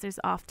offices, there's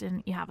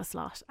often you have a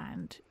slot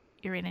and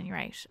you're in and you're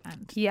out.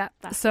 And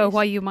so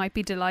while you might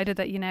be delighted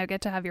that you now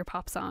get to have your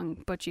pop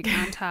song, but you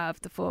can't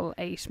have the full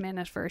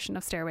 8-minute version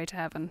of Stairway to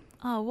Heaven.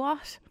 Oh,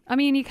 what? I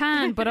mean, you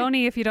can, but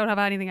only if you don't have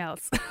anything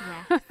else.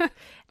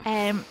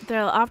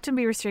 There'll often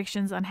be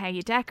restrictions on how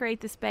you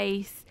decorate the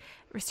space,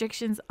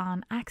 restrictions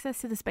on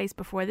access to the space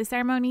before the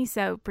ceremony.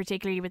 So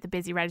particularly with the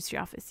busy registry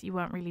office, you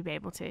won't really be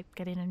able to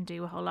get in and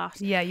do a whole lot.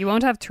 Yeah, you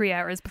won't have 3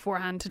 hours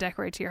beforehand to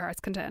decorate to your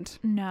heart's content.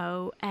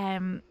 No.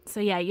 So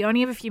yeah, you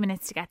only have a few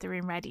minutes to get the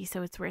room ready,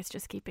 so it's worth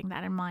just keeping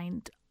that in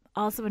mind.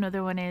 Also,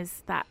 another one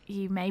is that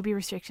you may be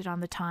restricted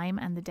on the time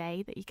and the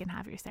day that you can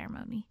have your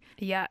ceremony.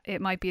 Yeah, it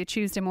might be a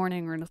Tuesday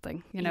morning or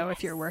nothing,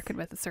 if you're working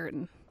with a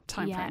certain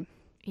time frame.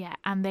 Yeah,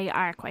 and they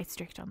are quite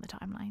strict on the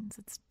timelines.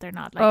 They're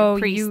not like a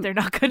priest. They're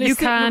not going to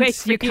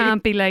you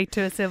can't be late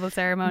to a civil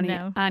ceremony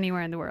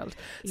anywhere in the world.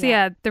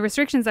 So the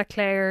restrictions that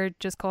Claire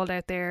just called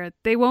out there,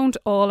 they won't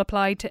all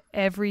apply to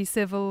every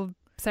civil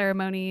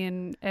ceremony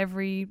in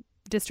every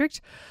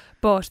district,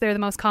 but they're the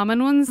most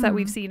common ones that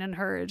we've seen and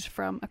heard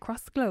from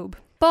across the globe.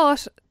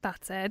 But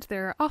that said,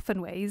 there are often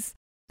ways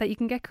that you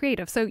can get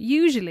creative. So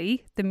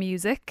usually the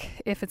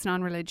music, if it's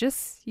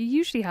non-religious, you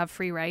usually have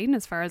free reign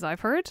as far as I've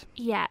heard.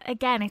 Yeah,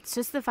 again, it's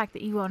just the fact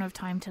that you won't have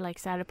time to like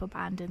set up a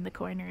band in the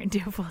corner and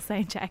do a full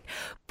sound check.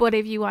 But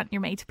if you want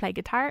your mate to play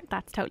guitar,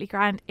 that's totally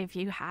grand. If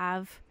you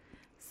have,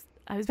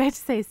 I was about to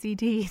say a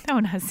CD. No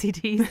one has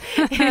CDs.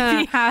 If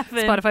you have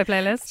Spotify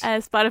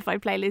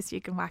playlist,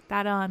 you can whack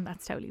that on.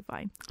 That's totally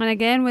fine. And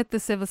again, with the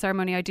civil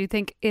ceremony, I do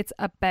think it's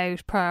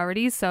about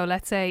priorities. So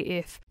let's say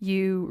if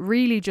you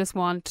really just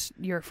want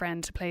your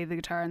friend to play the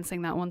guitar and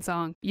sing that one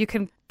song, you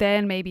can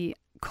then maybe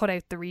cut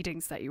out the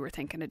readings that you were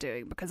thinking of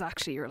doing, because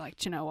actually you're like,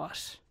 do you know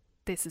what?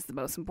 This is the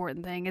most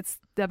important thing. It's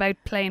about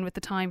playing with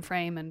the time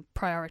frame and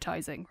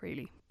prioritizing,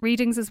 really.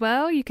 Readings as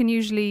well, you can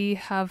usually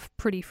have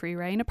pretty free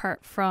reign,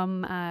 apart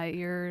from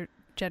you're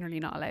generally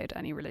not allowed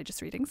any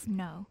religious readings.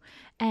 No.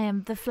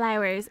 The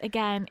flowers,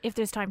 again, if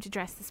there's time to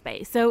dress the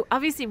space. So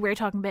obviously we're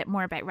talking a bit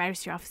more about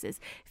registry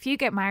offices. If you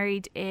get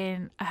married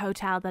in a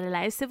hotel that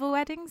allows civil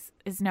weddings,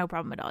 is no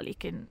problem at all. You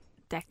can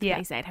deck the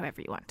place out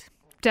however you want.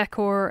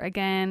 Decor,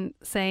 again,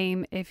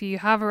 same. If you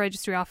have a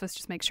registry office,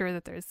 just make sure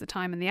that there's the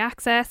time and the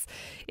access.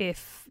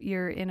 If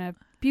you're in a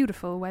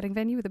beautiful wedding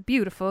venue with a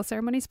beautiful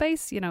ceremony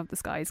space, the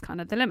sky's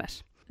kind of the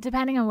limit.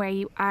 Depending on where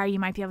you are, you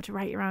might be able to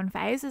write your own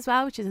vows as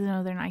well, which is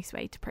another nice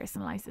way to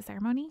personalise the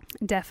ceremony.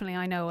 Definitely.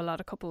 I know a lot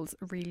of couples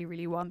really,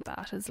 really want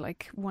that as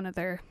like one of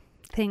their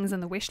things on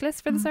the wish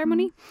list for the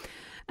ceremony.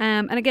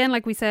 And again,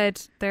 like we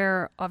said, there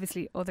are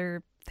obviously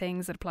other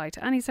things that apply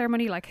to any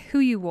ceremony, like who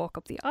you walk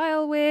up the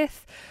aisle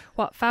with,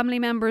 what family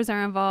members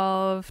are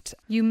involved.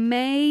 You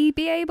may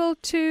be able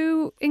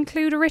to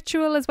include a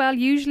ritual as well.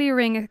 Usually a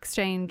ring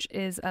exchange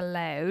is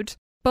allowed,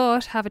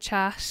 but have a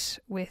chat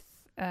with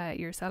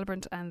your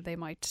celebrant and they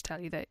might tell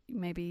you that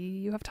maybe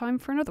you have time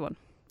for another one.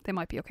 They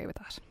might be okay with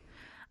that.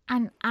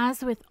 And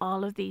as with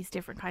all of these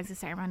different kinds of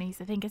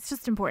ceremonies, I think it's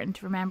just important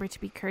to remember to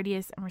be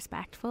courteous and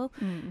respectful,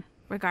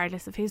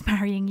 regardless of who's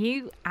marrying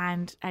you,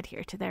 and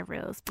adhere to their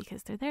rules,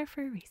 because they're there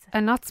for a reason.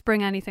 And not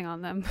spring anything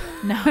on them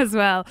as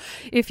well.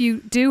 If you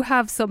do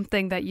have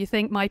something that you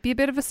think might be a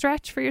bit of a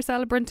stretch for your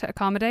celebrant to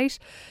accommodate,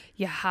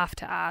 you have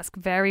to ask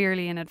very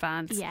early in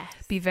advance. Yes.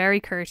 Be very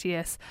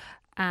courteous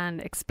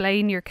and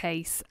explain your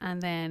case,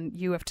 and then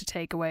you have to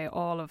take away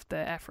all of the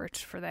effort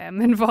for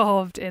them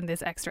involved in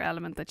this extra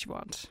element that you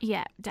want.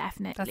 Yeah,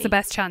 definitely. That's the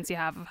best chance you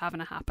have of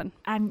having it happen.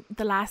 And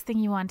the last thing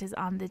you want is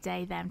on the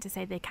day them to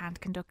say they can't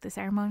conduct the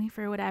ceremony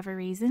for whatever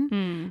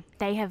reason.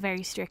 They have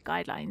very strict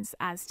guidelines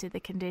as to the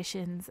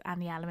conditions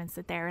and the elements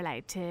that they're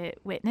allowed to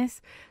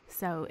witness,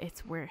 so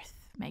it's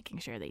worth making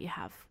sure that you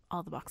have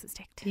all the boxes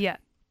ticked. Yeah.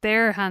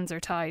 Their hands are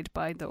tied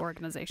by the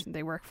organisation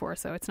they work for,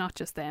 so it's not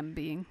just them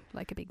being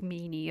like a big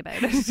meanie about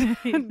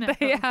it.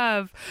 They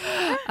have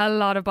a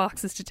lot of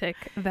boxes to tick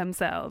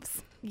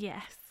themselves.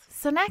 Yes.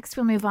 So next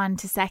we'll move on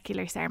to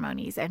secular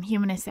ceremonies, and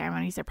humanist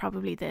ceremonies are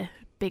probably the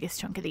biggest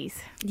chunk of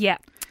these. Yeah.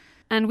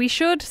 And we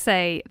should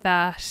say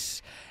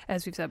that,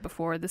 as we've said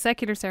before, the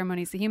secular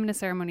ceremonies, the humanist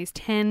ceremonies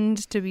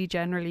tend to be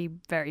generally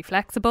very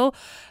flexible,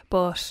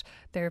 but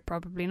they're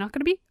probably not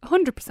going to be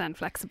 100%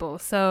 flexible.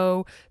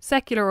 So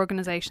secular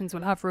organisations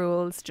will have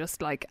rules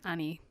just like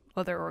any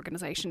other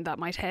organisation that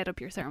might head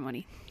up your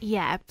ceremony.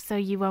 Yeah, so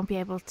you won't be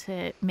able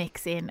to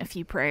mix in a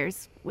few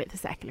prayers with a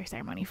secular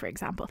ceremony, for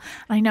example.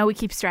 And I know we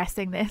keep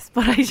stressing this,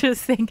 but I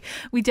just think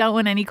we don't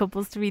want any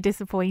couples to be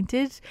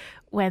disappointed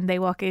when they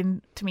walk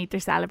in to meet their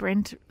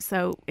celebrant.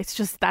 So it's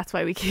just, that's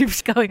why we keep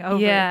going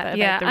over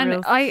about the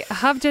rules. I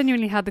have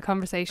genuinely had the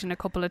conversation a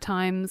couple of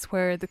times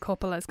where the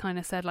couple has kind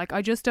of said, like,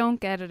 I just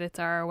don't get it, it's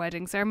our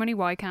wedding ceremony,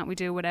 why can't we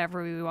do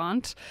whatever we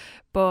want?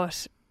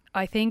 But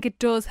I think it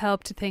does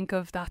help to think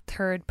of that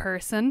third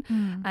person.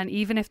 And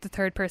even if the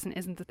third person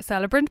isn't the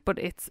celebrant, but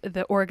it's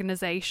the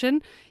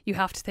organisation, you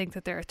have to think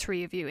that there are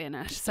 3 of you in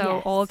it.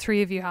 So all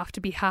 3 of you have to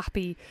be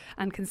happy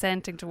and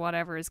consenting to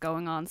whatever is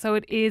going on. So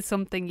it is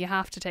something you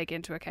have to take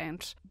into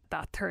account,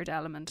 that third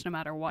element, no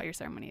matter what your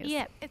ceremony is.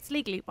 Yeah, it's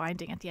legally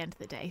binding at the end of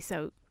the day.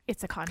 So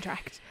it's a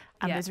contract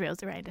and there's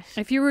rules around it.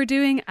 If you were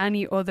doing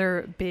any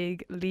other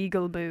big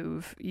legal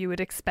move, you would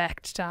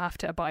expect to have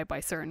to abide by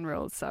certain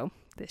rules. So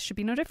this should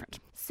be no different.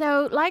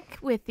 So like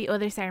with the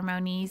other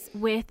ceremonies,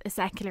 with a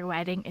secular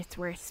wedding, it's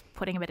worth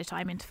putting a bit of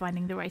time into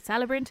finding the right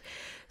celebrant.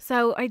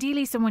 So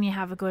ideally someone you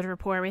have a good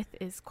rapport with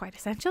is quite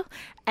essential.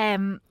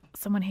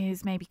 Someone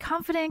who's maybe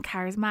confident,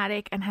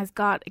 charismatic and has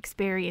got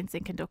experience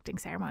in conducting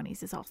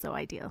ceremonies is also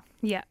ideal.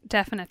 Yeah,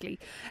 definitely.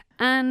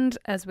 And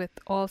as with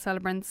all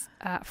celebrants,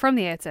 from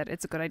the outset,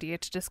 it's a good idea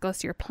to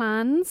discuss your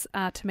plans,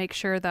 to make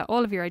sure that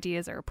all of your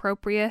ideas are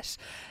appropriate,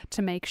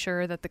 to make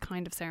sure that the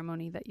kind of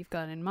ceremony that you've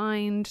got in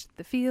mind,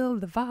 the feel,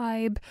 the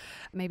vibe,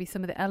 maybe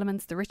some of the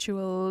elements, the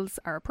rituals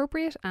are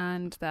appropriate,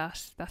 and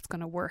that's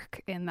going to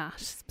work in that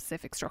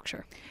specific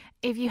structure.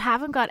 If you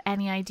haven't got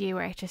any idea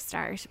where to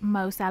start,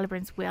 most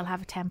celebrants will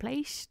have a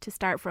template to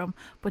start from,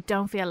 but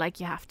don't feel like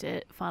you have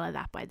to follow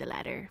that by the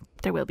letter.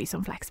 There will be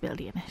some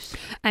flexibility in it.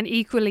 And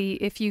equally,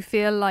 if you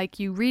feel like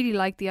you really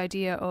like the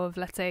idea of,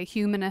 let's say, a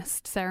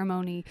humanist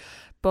ceremony,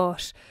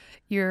 but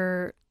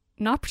you're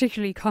not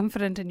particularly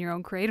confident in your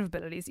own creative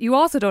abilities, you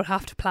also don't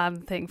have to plan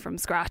the thing from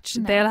scratch.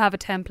 No. They'll have a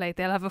template,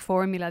 they'll have a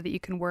formula that you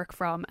can work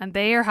from, and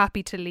they are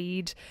happy to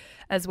lead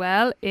as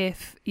well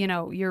if, you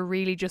know, you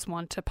really just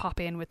want to pop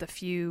in with a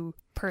few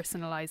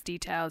personalised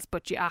details,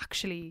 but you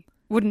actually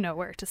wouldn't know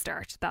where to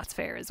start. That's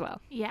fair as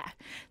well. Yeah.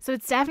 So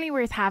it's definitely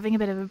worth having a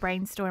bit of a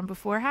brainstorm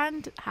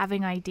beforehand,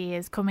 having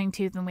ideas, coming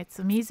to them with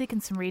some music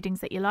and some readings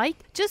that you like,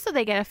 just so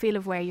they get a feel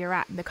of where you're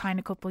at and the kind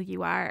of couple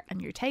you are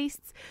and your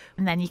tastes.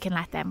 And then you can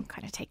let them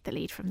kind of take the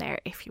lead from there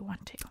if you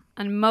want to.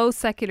 And most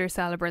secular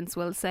celebrants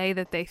will say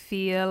that they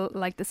feel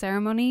like the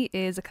ceremony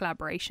is a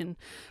collaboration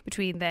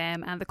between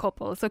them and the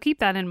couple. So keep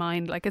that in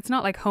mind. Like, it's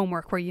not like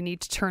homework where you need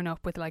to turn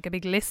up with like a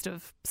big list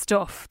of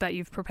stuff that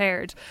you've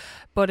prepared,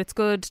 but it's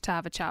good to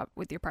have a chat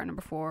with your partner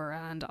before,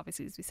 and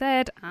obviously, as we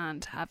said,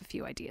 and have a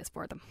few ideas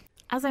for them.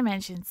 As I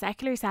mentioned,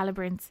 secular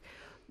celebrants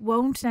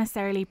won't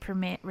necessarily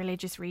permit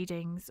religious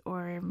readings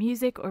or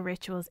music or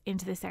rituals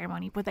into the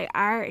ceremony, but they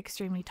are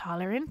extremely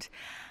tolerant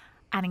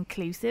and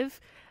inclusive.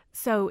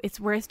 So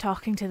it's worth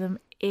talking to them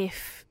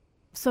if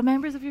some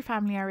members of your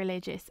family are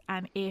religious,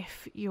 and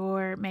if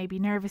you're maybe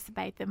nervous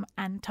about them,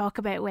 and talk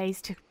about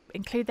ways to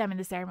include them in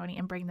the ceremony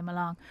and bring them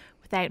along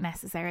without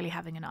necessarily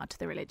having a nod to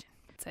the religion.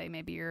 Say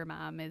maybe your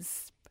mum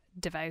is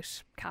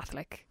devout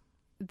Catholic.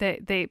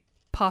 They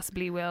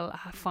possibly will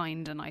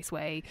find a nice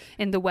way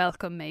in the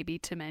welcome maybe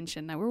to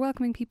mention, now we're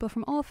welcoming people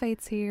from all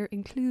faiths here,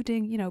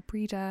 including, you know,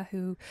 Breda,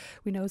 who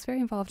we know is very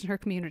involved in her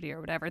community or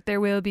whatever. There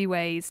will be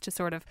ways to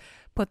sort of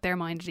put their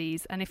mind at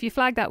ease, and if you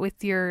flag that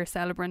with your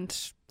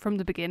celebrant from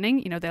the beginning,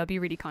 you know, they'll be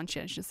really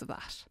conscientious of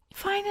that.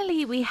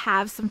 Finally, we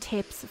have some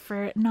tips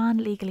for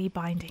non-legally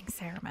binding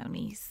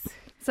ceremonies.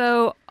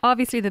 So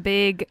obviously the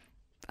big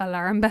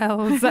alarm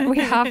bells that we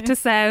have to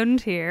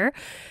sound here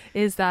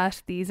is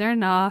that these are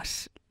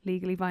not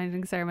legally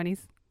binding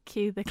ceremonies.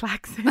 Cue the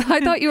klaxon. I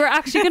thought you were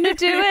actually going to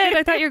do it.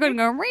 I thought you were going to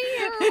go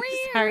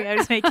Sorry, I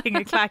was making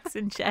a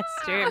klaxon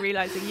gesture,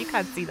 realising you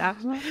can't see that.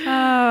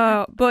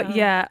 Oh, but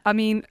yeah, I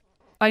mean,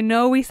 I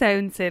know we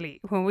sound silly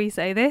when we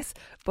say this,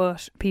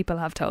 but people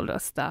have told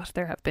us that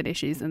there have been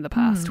issues in the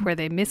past where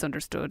they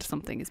misunderstood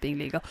something as being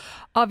legal.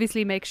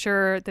 Obviously, make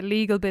sure the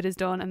legal bit is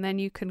done, and then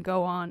you can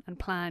go on and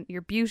plan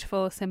your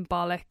beautiful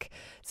symbolic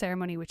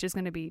ceremony, which is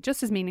going to be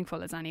just as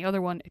meaningful as any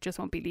other one. It just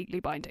won't be legally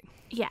binding.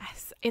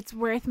 Yes, it's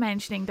worth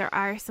mentioning there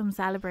are some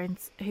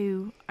celebrants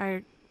who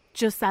are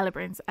just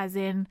celebrants, as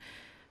in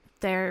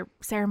they're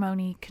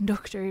ceremony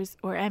conductors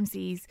or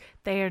MCs.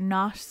 They are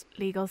not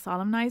legal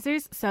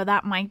solemnizers. So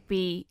that might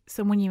be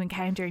someone you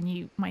encounter and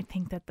you might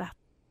think that that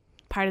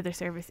part of their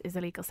service is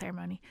a legal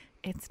ceremony.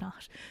 It's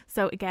not.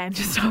 So again,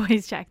 just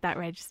always check that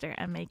register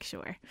and make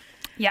sure.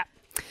 Yeah.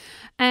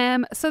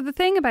 So the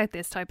thing about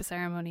this type of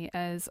ceremony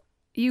is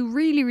you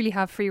really, really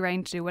have free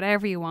rein to do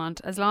whatever you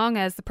want, as long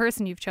as the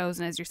person you've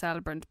chosen as your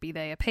celebrant, be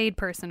they a paid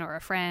person or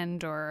a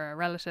friend or a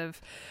relative,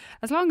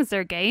 as long as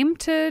they're game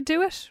to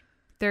do it,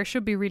 there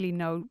should be really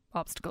no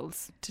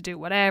obstacles to do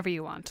whatever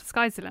you want.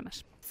 Sky's the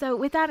limit. So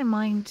with that in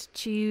mind,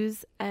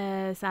 choose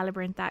a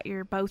celebrant that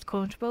you're both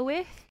comfortable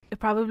with. It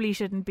probably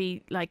shouldn't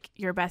be like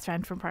your best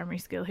friend from primary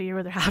school who your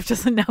other half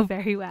doesn't know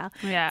very well.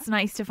 Yeah. It's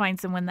nice to find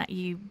someone that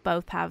you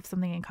both have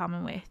something in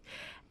common with,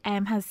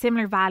 has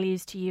similar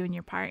values to you and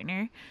your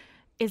partner,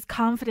 is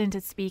confident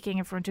at speaking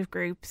in front of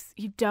groups.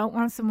 You don't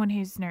want someone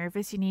who's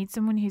nervous. You need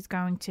someone who's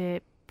going to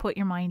put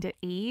your mind at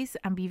ease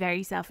and be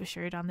very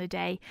self-assured on the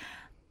day.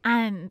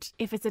 And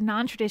if it's a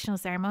non-traditional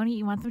ceremony,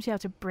 you want them to be able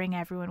to bring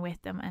everyone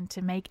with them and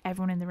to make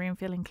everyone in the room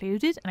feel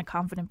included, and a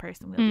confident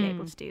person will be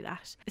able to do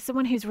that.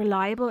 Someone who's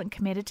reliable and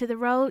committed to the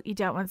role. You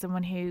don't want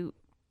someone who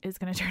is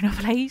going to turn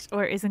up late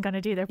or isn't going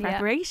to do their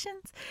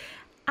preparations.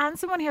 and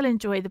someone who'll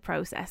enjoy the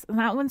process. And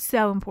that one's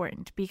so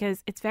important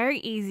because it's very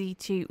easy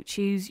to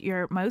choose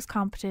your most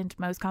competent,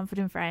 most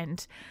confident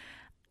friend,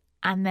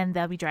 and then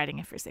they'll be dreading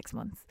it for 6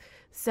 months.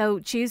 So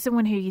choose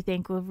someone who you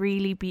think will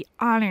really be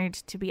honoured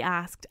to be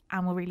asked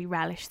and will really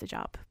relish the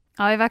job.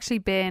 I've actually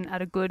been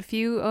at a good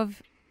few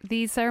of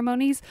these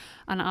ceremonies,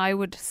 and I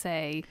would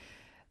say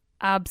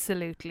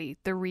absolutely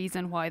the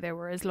reason why they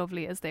were as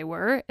lovely as they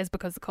were is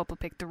because the couple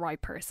picked the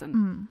right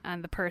person,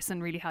 and the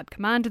person really had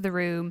command of the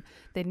room.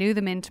 They knew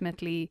them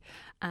intimately,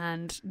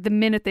 and the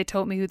minute they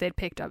told me who they'd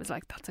picked, I was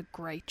like, that's a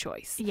great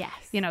choice.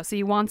 Yes. You know, so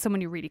you want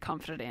someone you're really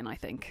confident in, I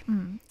think.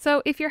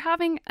 So if you're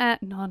having a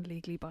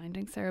non-legally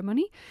binding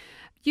ceremony,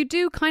 you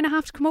do kind of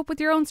have to come up with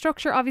your own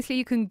structure. Obviously,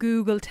 you can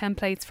Google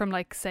templates from,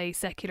 like, say,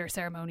 secular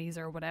ceremonies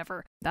or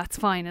whatever. That's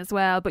fine as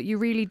well. But you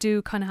really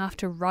do kind of have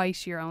to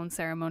write your own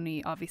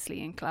ceremony,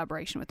 obviously, in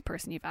collaboration with the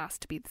person you've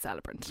asked to be the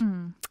celebrant.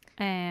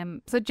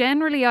 So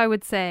generally, I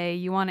would say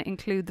you want to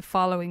include the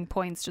following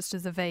points just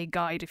as a vague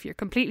guide if you're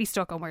completely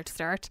stuck on where to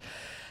start.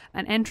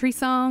 An entry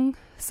song,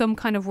 some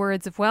kind of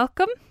words of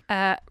welcome,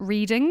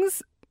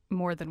 readings,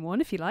 more than one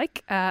if you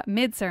like,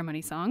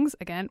 mid-ceremony songs,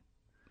 again,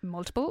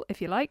 multiple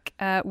if you like,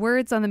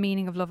 words on the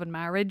meaning of love and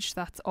marriage,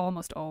 that's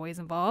almost always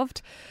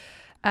involved,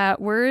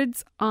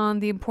 words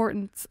on the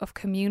importance of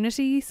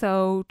community,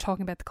 so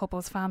talking about the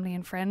couple's family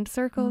and friend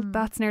circle,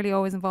 that's nearly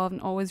always involved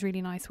and always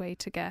really nice way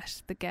to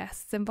get the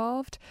guests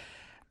involved.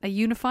 A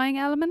unifying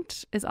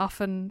element is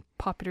often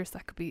popular, so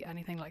that could be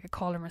anything like a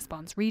call and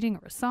response reading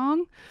or a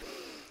song.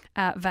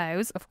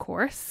 Vows, of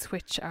course,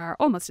 which are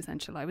almost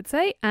essential, I would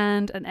say,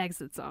 and an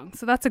exit song.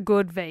 So that's a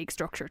good vague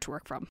structure to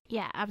work from.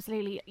 Yeah,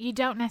 absolutely. You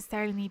don't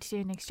necessarily need to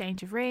do an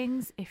exchange of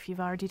rings if you've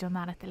already done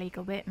that at the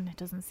legal bit and it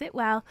doesn't sit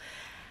well.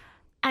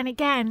 And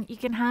again, you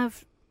can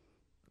have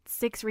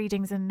 6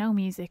 readings and no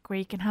music, where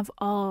you can have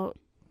all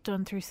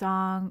done through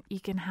song. You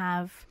can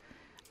have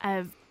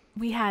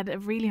we had a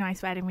really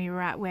nice wedding we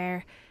were at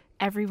where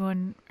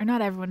everyone, or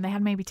not everyone, they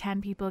had maybe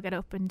 10 people get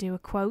up and do a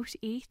quote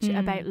each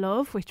about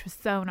love, which was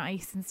so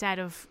nice instead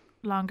of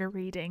longer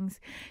readings.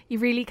 You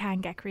really can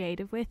get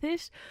creative with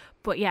it.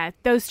 But yeah,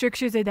 those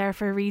structures are there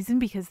for a reason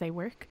because they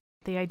work.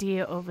 The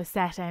idea of a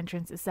set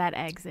entrance, a set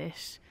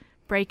exit,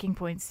 breaking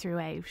points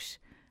throughout,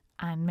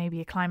 and maybe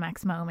a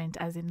climax moment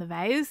as in the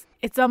vows.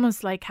 It's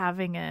almost like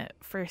having a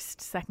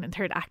first, second and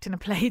third act in a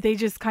play. They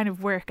just kind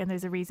of work and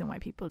there's a reason why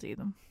people do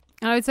them.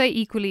 And I would say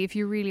equally, if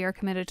you really are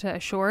committed to a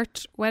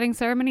short wedding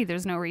ceremony,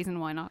 there's no reason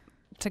why not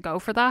to go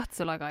for that.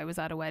 So like I was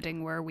at a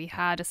wedding where we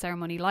had a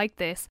ceremony like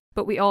this,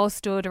 but we all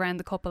stood around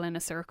the couple in a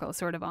circle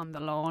sort of on the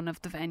lawn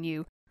of the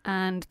venue.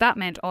 And that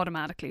meant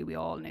automatically we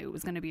all knew it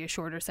was going to be a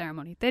shorter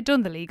ceremony. They'd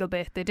done the legal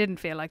bit. They didn't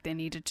feel like they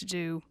needed to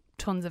do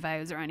tons of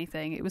vows or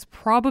anything. It was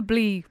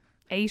probably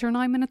 8 or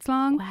 9 minutes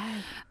long. Wow.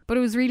 But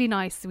it was really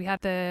nice. We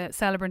had the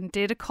celebrant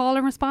did a call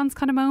and response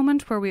kind of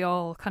moment where we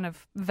all kind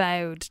of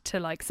vowed to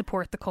like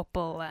support the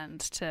couple and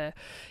to,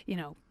 you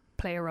know,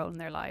 play a role in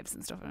their lives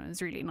and stuff, and it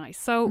was really nice.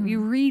 So you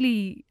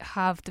really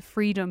have the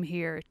freedom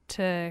here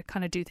to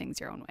kind of do things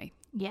your own way.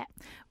 Yeah,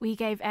 we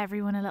gave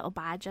everyone a little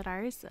badge at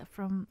ours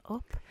from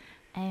Up.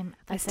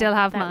 I still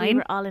have mine. We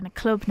were all in a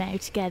club now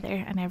together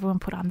and everyone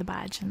put on the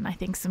badge, and I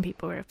think some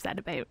people were upset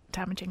about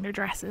damaging their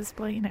dresses,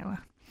 but you know,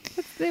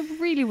 it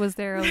really was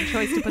their own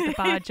choice to put the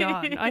badge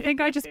on. I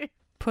think I just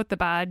put the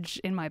badge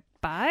in my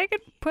bag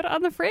and put it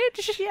on the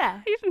fridge.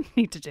 Yeah. You didn't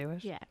need to do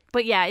it. Yeah.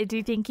 But yeah, I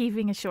do think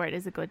keeping it short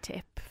is a good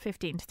tip.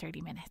 15 to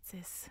 30 minutes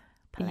is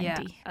plenty.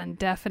 Yeah, and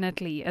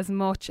definitely, as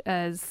much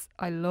as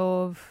I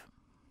love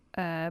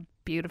a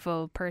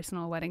beautiful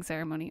personal wedding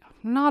ceremony,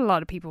 not a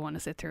lot of people want to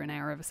sit through an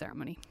hour of a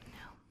ceremony.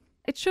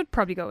 It should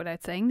probably go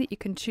without saying that you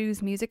can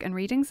choose music and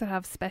readings that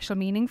have special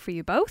meaning for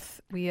you both.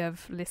 We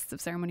have lists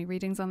of ceremony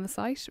readings on the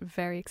site,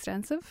 very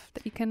extensive,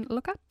 that you can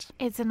look at.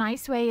 It's a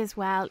nice way as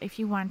well if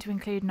you want to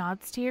include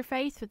nods to your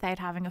faith without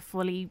having a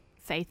fully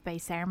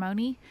faith-based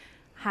ceremony.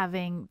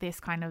 Having this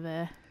kind of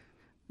a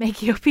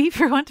make-you-uppy,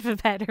 for want of a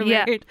better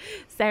word,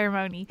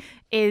 ceremony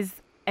is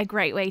a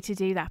great way to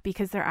do that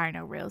because there are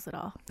no rules at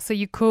all. So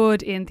you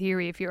could, in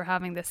theory, if you were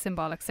having this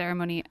symbolic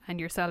ceremony and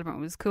your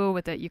celebrant was cool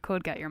with it, you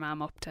could get your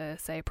mum up to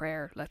say a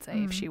prayer, let's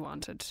say, if she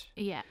wanted.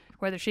 Yeah.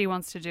 Whether she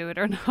wants to do it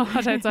or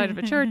not outside of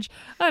a church,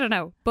 I don't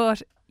know.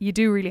 But you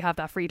do really have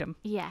that freedom.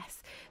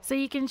 Yes. So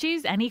you can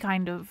choose any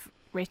kind of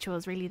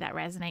rituals really that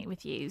resonate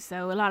with you.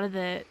 So a lot of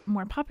the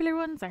more popular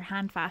ones are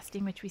hand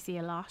fasting, which we see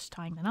a lot,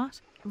 tying the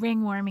knot.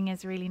 Ring warming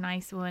is a really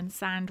nice one.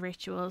 Sand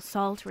ritual,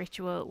 salt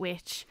ritual,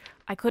 which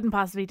I couldn't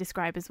possibly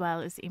describe as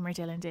well as Emer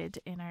Dillon did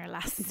in our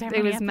last ceremony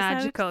It was episode,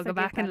 magical. so Go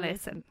back and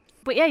listen.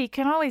 But yeah, you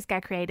can always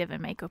get creative and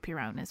make up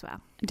your own as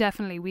well.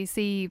 Definitely. We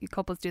see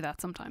couples do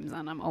that sometimes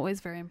and I'm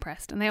always very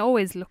impressed, and they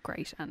always look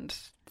great and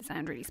they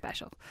sound really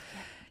special. Yeah.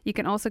 You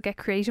can also get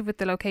creative with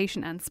the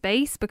location and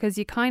space because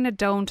you kind of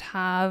don't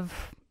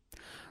have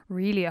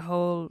really a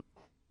whole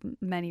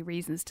many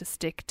reasons to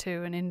stick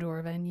to an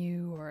indoor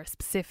venue or a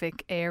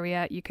specific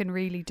area. You can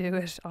really do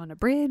it on a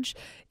bridge,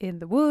 in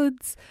the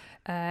woods,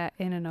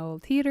 in an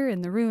old theatre,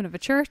 in the ruin of a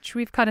church.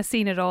 We've kind of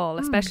seen it all,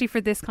 especially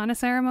for this kind of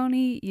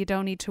ceremony. You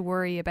don't need to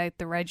worry about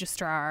the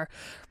registrar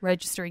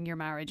registering your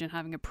marriage and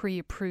having a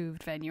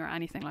pre-approved venue or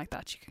anything like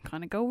that. You can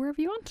kind of go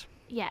wherever you want.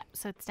 Yeah,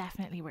 so it's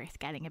definitely worth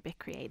getting a bit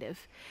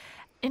creative.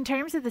 In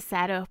terms of the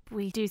setup,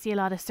 we do see a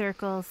lot of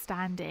circles,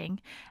 standing.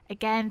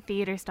 Again,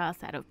 theatre style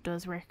setup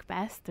does work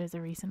best. There's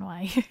a reason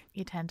why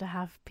you tend to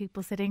have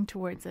people sitting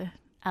towards a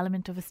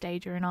element of a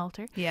stage or an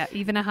altar. Yeah,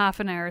 even a half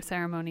an hour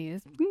ceremony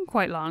is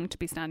quite long to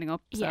be standing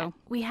up. So. Yeah,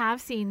 we have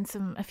seen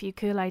a few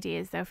cool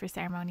ideas though for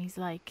ceremonies,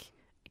 like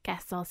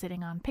guests all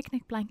sitting on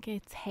picnic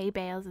blankets. Hay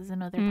bales is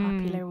another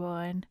popular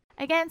one.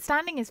 Again,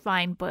 standing is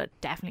fine, but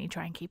definitely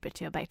try and keep it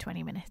to about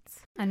 20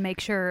 minutes. And make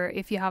sure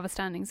if you have a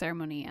standing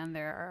ceremony and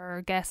there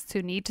are guests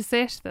who need to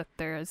sit, that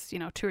there's,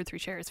 2 or 3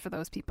 chairs for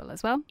those people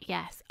as well.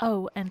 Yes.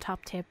 Oh, and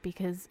top tip,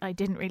 because I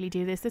didn't really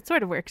do this, it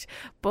sort of worked,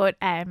 but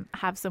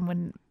have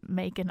someone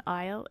make an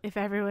aisle if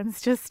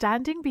everyone's just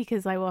standing,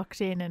 because I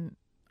walked in and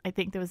I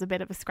think there was a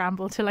bit of a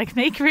scramble to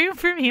make room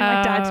for me and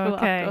my dad to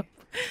walk up.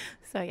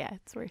 So yeah,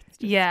 it's worth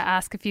it. Yeah,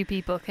 ask a few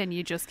people, can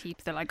you just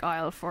keep the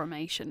aisle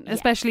formation?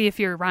 Especially if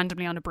you're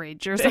randomly on a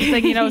bridge or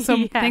something,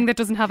 something that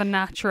doesn't have a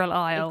natural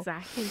aisle.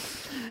 Exactly.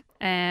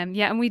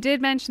 And we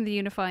did mention the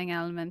unifying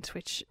element,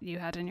 which you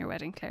had in your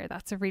wedding, Claire.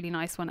 That's a really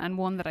nice one, and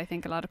one that I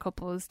think a lot of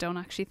couples don't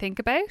actually think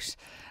about.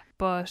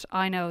 But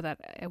I know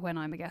that when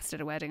I'm a guest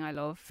at a wedding, I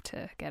love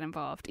to get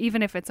involved.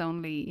 Even if it's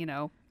only,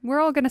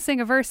 we're all going to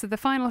sing a verse of the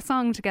final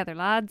song together,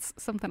 lads.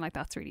 Something like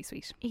that's really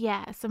sweet.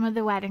 Yeah, some of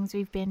the weddings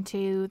we've been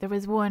to, there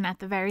was one at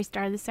the very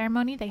start of the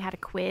ceremony. They had a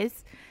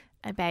quiz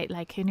about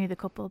who knew the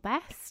couple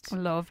best.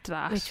 Loved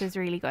that. Which was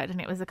really good.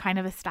 And it was a kind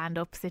of a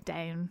stand-up,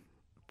 sit-down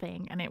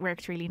thing. And it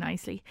worked really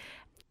nicely.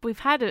 We've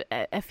had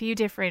a few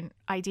different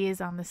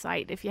ideas on the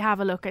site. If you have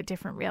a look at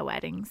different real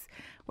weddings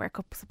where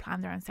couples have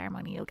planned their own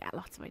ceremony, you'll get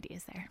lots of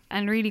ideas there.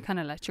 And really kind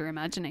of let your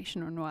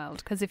imagination run wild.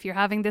 Because if you're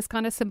having this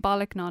kind of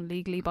symbolic,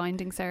 non-legally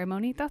binding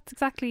ceremony, that's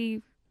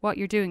exactly what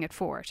you're doing it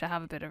for, to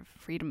have a bit of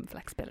freedom and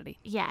flexibility.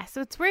 Yeah,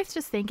 so it's worth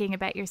just thinking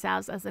about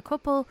yourselves as a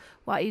couple,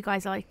 what you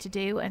guys like to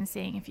do, and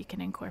seeing if you can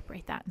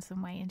incorporate that in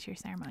some way into your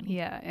ceremony.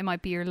 Yeah, it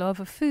might be your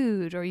love of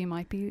food, or you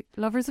might be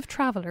lovers of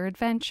travel or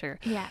adventure.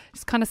 Yeah.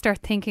 Just kind of start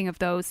thinking of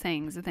those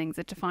things, the things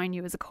that define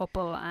you as a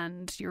couple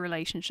and your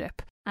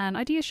relationship. And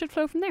ideas should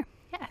flow from there.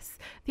 Yes.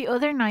 The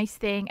other nice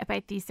thing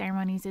about these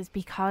ceremonies is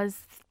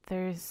because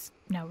there's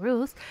no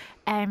rules,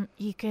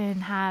 you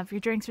can have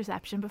your drinks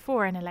reception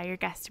before and allow your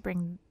guests to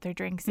bring their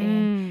drinks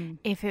in.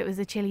 If it was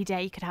a chilly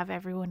day,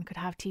 everyone could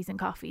have teas and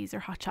coffees or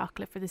hot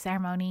chocolate for the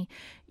ceremony.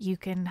 You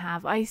can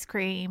have ice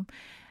cream.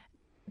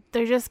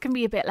 There just can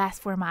be a bit less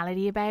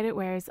formality about it,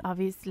 whereas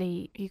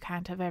obviously you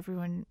can't have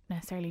everyone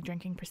necessarily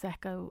drinking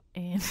Prosecco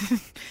in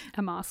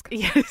a mosque.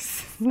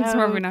 Yes. It's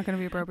probably not going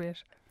to be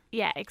appropriate.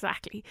 Yeah,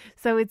 exactly.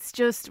 So it's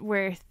just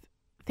worth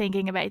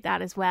thinking about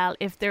that as well.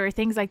 If there are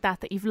things like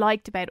that you've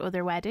liked about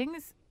other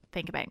weddings,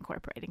 think about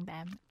incorporating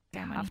them. I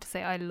have to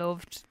say, I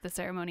loved the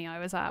ceremony I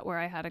was at where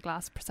I had a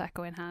glass of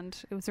Prosecco in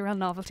hand. It was a real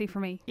novelty for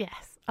me.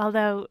 Yes,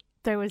 although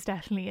there was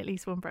definitely at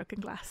least one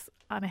broken glass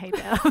on a hay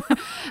bale.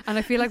 And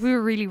I feel like we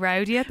were really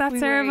rowdy at that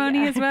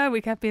ceremony as well.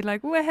 We kept being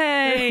like,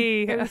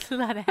 way. There was a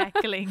lot of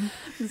heckling.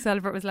 The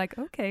celebrant was like,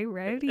 okay,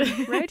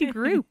 rowdy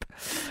group.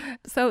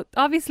 So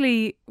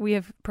obviously we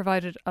have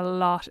provided a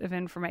lot of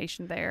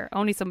information there.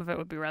 Only some of it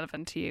would be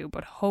relevant to you,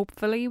 but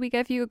hopefully we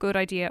gave you a good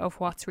idea of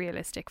what's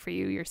realistic for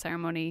you, your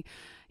ceremony,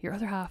 your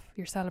other half,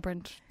 your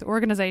celebrant, the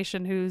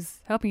organisation who's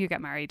helping you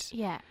get married.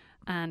 Yeah.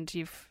 And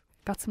you've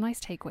got some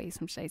nice takeaways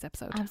from today's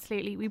episode.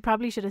 Absolutely. We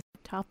probably should have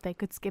thought they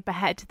could skip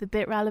ahead to the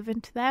bit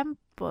relevant to them,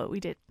 but we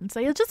didn't. So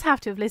you'll just have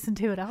to have listened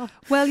to it all.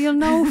 Well, you'll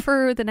know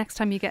for the next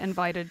time you get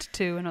invited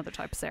to another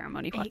type of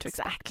ceremony what to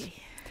expect.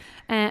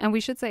 And we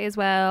should say as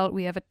well,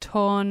 we have a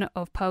ton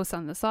of posts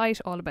on the site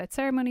all about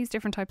ceremonies,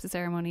 different types of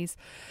ceremonies.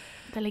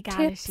 The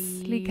legalities.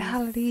 Tips,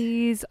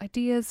 legalities,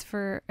 ideas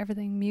for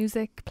everything,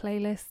 music,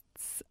 playlists,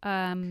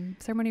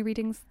 ceremony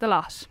readings, the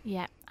lot.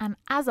 Yeah, and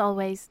as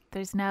always,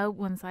 there's no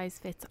one size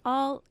fits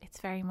all. It's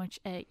very much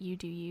a you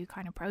do you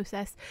kind of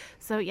process.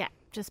 So yeah,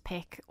 just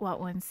pick what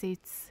one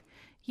suits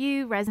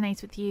you,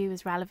 resonates with you,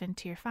 is relevant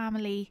to your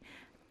family,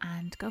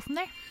 and go from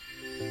there.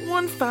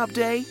 One fab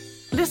day.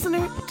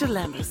 Listener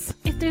dilemmas.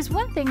 If there's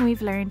one thing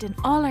we've learned in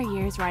all our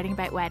years writing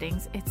about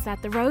weddings, it's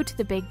that the road to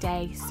the big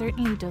day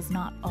certainly does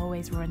not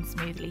always run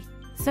smoothly.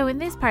 So in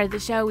this part of the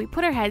show, we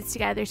put our heads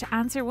together to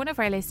answer one of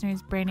our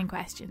listeners' burning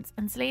questions.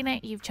 And Selena,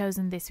 you've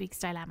chosen this week's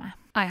dilemma.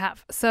 I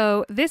have.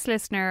 So this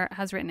listener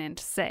has written in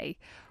to say,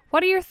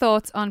 what are your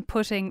thoughts on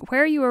putting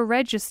where you are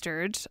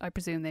registered, I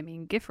presume they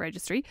mean gift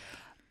registry,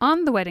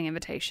 on the wedding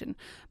invitation.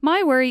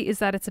 My worry is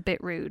that it's a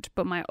bit rude,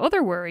 but my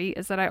other worry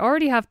is that I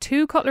already have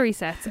 2 cutlery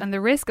sets and the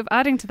risk of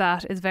adding to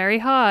that is very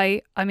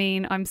high. I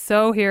mean, I'm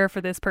so here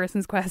for this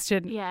person's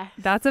question. Yeah.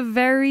 That's a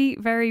very,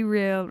 very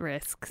real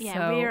risk. Yeah,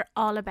 so, we're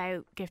all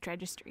about gift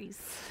registries.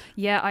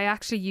 Yeah, I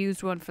actually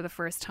used one for the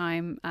first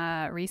time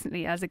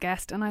recently as a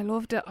guest and I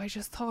loved it. I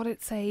just thought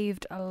it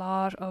saved a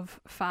lot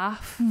of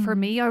faff for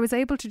me. I was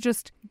able to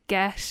just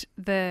get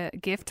the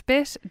gift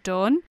bit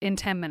done in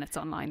 10 minutes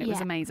online. It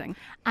was amazing.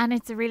 And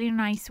it's a really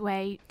nice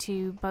way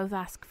to both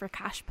ask for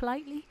cash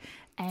politely,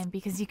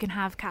 because you can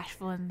have cash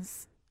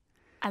funds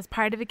as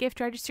part of a gift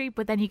registry,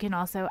 but then you can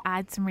also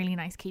add some really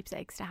nice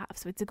keepsakes to have.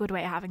 So it's a good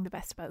way of having the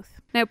best of both.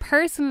 Now,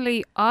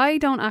 personally, I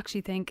don't actually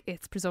think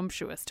it's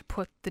presumptuous to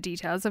put the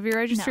details of your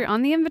registry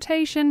on the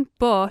invitation,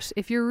 but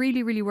if you're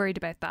really, really worried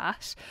about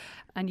that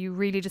and you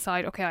really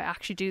decide, okay, I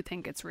actually do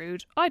think it's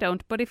rude. I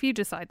don't, but if you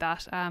decide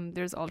that,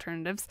 there's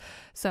alternatives.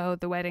 So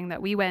the wedding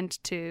that we went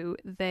to,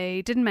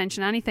 they didn't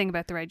mention anything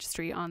about the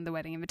registry on the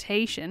wedding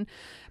invitation,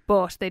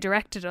 but they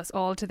directed us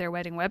all to their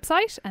wedding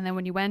website. And then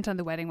when you went on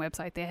the wedding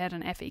website, they had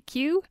an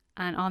FAQ,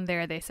 and on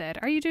there they said,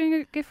 are you doing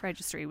a gift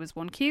registry? Was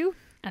one Q,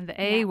 and the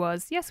A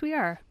was, yes, we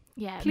are.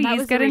 Yeah, please that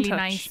was get a really in touch.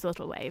 nice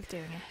subtle way of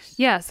doing it.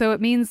 Yeah, so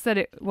it means that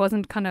it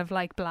wasn't kind of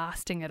like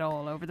blasting it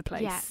all over the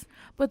place. Yeah,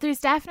 but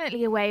there's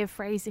definitely a way of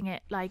phrasing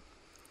it like,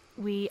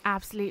 we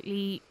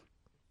absolutely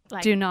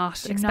do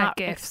not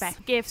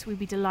expect gifts. We'd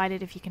be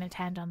delighted if you can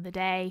attend on the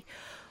day,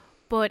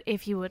 but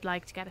if you would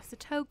like to get us a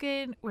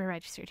token, we're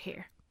registered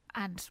here.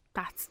 And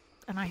that's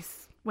a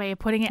nice way of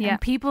putting it. Yeah.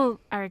 And people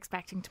are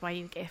expecting to buy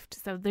you a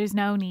gift, so there's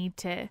no need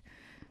to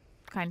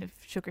kind of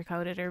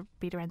sugarcoat it or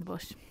beat around the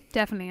bush.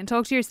 Definitely. And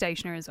talk to your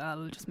stationer as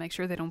well. Just make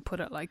sure they don't put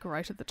it like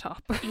right at the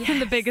top in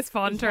the biggest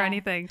font or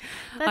anything.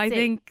 I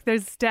think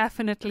there's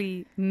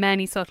definitely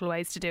many subtle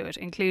ways to do it,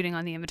 including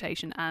on the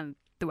invitation and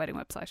the wedding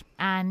website.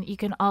 And you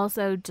can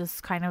also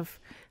just kind of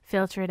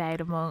filter it out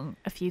among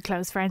a few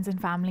close friends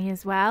and family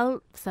as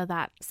well, so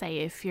that, say,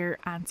 if your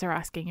aunts are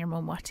asking your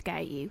mum what to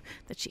get you,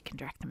 that she can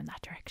direct them in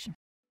that direction.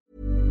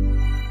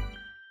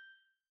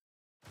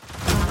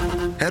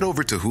 Head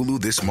over to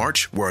Hulu this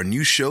March, where our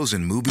new shows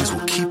and movies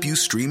will keep you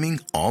streaming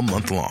all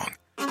month long.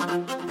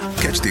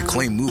 Catch the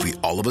acclaimed movie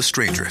All of Us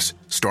Strangers,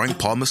 starring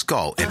Paul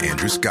Mescal and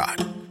Andrew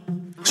Scott.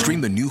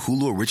 Stream the new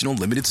Hulu original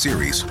limited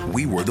series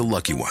We Were the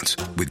Lucky Ones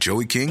with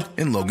Joey King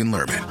and Logan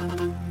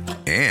Lerman.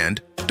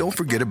 And don't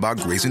forget about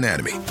Grey's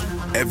Anatomy.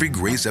 Every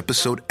Grey's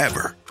episode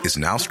ever is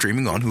now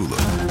streaming on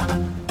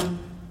Hulu.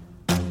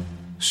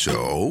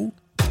 So,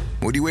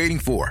 what are you waiting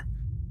for?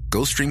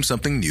 Go stream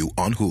something new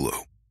on Hulu.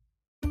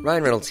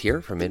 Ryan Reynolds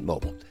here from Mint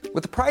Mobile.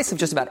 With the price of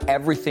just about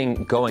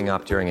everything going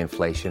up during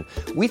inflation,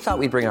 we thought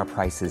we'd bring our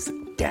prices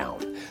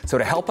down. So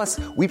to help us,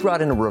 we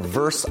brought in a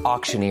reverse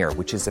auctioneer,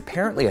 which is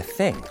apparently a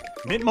thing.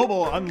 Mint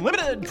Mobile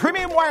Unlimited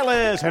Premium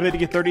Wireless. How to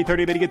get 30,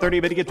 30, how to get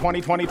 30, how to get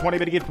 20, 20, 20,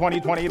 how to get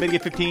 20, 20, how to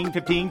get 15,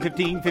 15,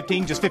 15,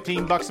 15, just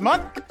 $15 a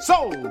month?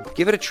 Sold!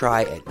 Give it a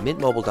try at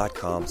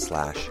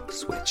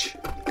mintmobile.com/switch.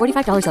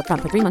 $45 up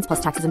front for 3 months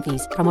plus taxes and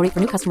fees. Promo rate for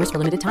new customers for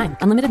limited time.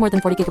 Unlimited more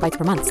than 40 gigabytes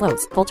per month.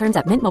 Slows full terms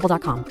at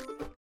mintmobile.com.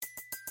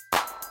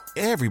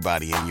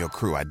 Everybody in your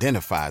crew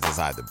identifies as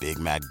either Big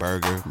Mac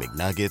Burger,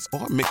 McNuggets,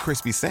 or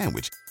McCrispy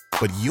Sandwich.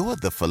 But you're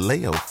the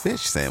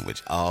Filet-O-Fish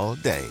Sandwich all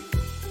day.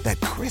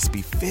 That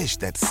crispy fish,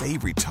 that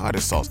savory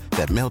tartar sauce,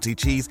 that melty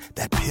cheese,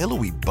 that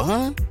pillowy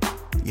bun.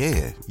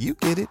 Yeah, you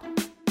get it.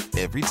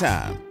 Every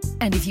time.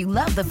 And if you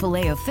love the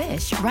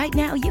Filet-O-Fish, right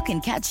now you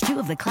can catch 2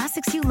 of the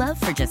classics you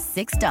love for just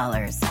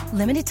 $6.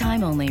 Limited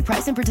time only.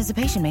 Price and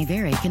participation may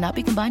vary. Cannot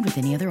be combined with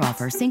any other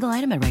offer. Single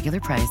item at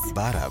regular price.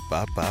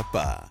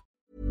 Ba-da-ba-ba-ba.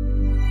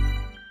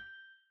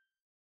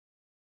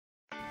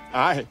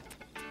 I,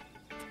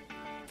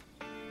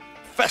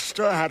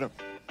 Fester Adam,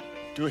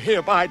 do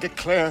hereby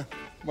declare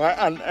my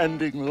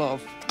unending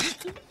love.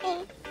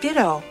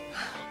 Ditto.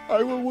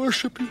 I will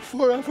worship you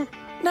forever.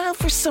 Now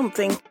for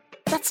something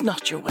that's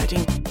not your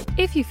wedding.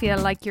 If you feel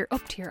like you're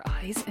up to your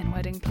eyes in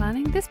wedding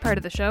planning, this part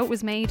of the show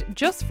was made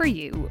just for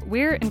you.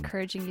 We're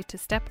encouraging you to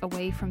step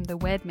away from the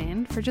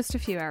wedmin for just a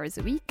few hours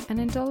a week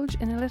and indulge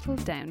in a little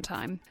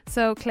downtime.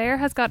 So Claire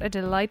has got a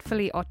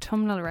delightfully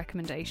autumnal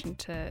recommendation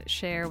to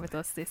share with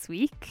us this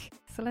week.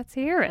 So let's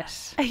hear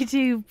it. I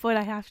do, but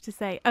I have to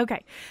say,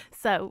 okay,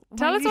 so...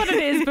 Tell us what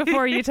it is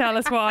before you tell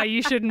us why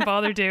you shouldn't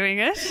bother doing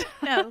it.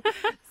 No.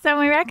 So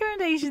my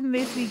recommendation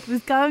this week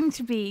was going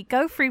to be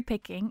go fruit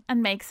picking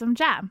and make some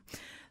jam.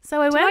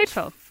 So I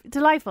Delightful.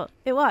 Delightful.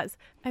 It was.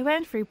 I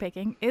went fruit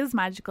picking. It was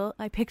magical.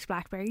 I picked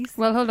blackberries.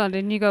 Well, hold on.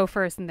 Didn't you go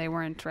first and they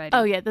weren't ready?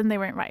 Oh, yeah. Then they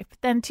weren't ripe.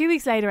 Then 2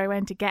 weeks later, I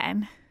went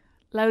again.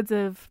 Loads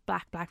of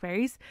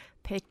blackberries.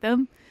 Picked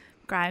them.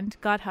 Grand.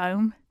 Got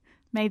home.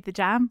 Made the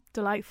jam.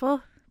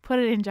 Delightful. Put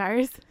it in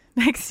jars.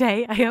 Next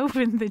day, I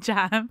opened the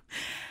jam.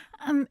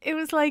 And it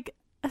was like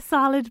a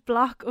solid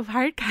block of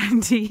hard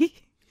candy.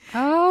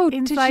 Oh,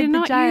 did you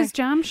not jar. use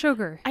jam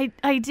sugar?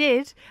 I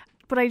did,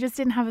 but I just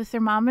didn't have a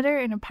thermometer,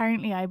 and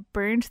apparently I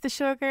burned the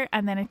sugar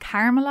and then it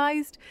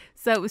caramelized,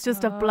 so it was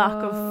just a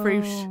block of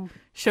fruit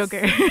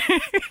sugar.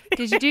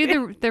 Did you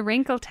do the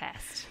wrinkle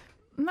test?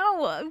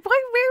 No, where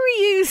were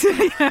you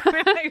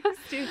when I was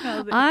doing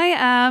all this? I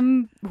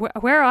am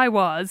where I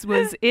was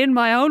in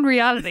my own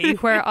reality,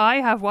 where I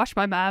have watched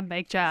my mum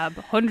make jam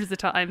hundreds of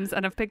times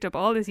and have picked up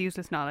all this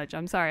useless knowledge.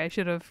 I'm sorry, I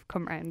should have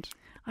come round.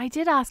 I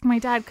did ask my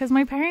dad, because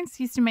my parents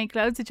used to make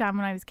loads of jam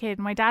when I was a kid.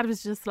 My dad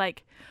was just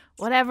like,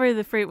 whatever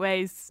the fruit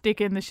weighs,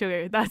 stick in the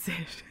sugar. That's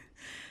it.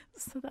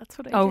 So that's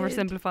what I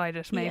oversimplified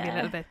it maybe a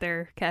little bit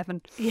there,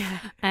 Kevin. Yeah.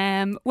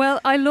 Well,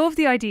 I love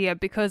the idea,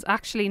 because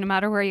actually no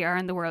matter where you are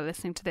in the world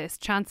listening to this,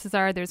 chances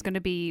are there's going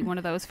to be one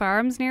of those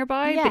farms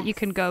nearby that you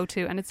can go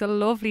to, and it's a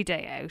lovely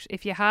day out.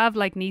 If you have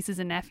like nieces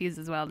and nephews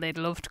as well, they'd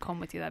love to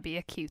come with you. That'd be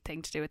a cute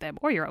thing to do with them,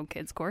 or your own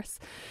kids, of course.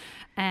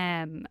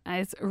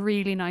 It's a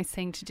really nice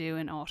thing to do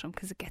in autumn,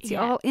 because it gets you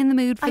all in the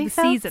mood for the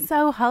season.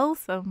 So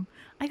wholesome.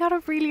 I got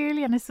up really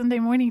early on a Sunday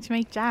morning to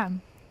make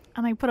jam,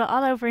 and I put it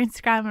all over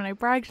Instagram, and I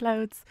bragged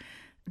loads,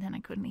 and then I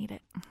couldn't eat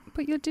it.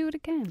 But you'll do it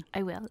again.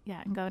 I will,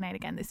 yeah. I'm going out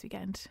again this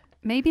weekend.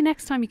 Maybe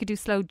next time you could do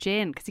slow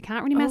gin, because you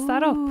can't really mess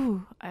that up.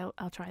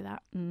 I'll try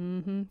that.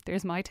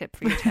 There's my tip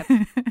for you, Tip.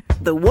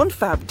 The One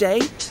Fab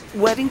Day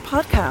Wedding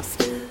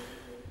Podcast.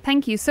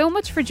 Thank you so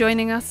much for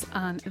joining us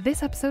on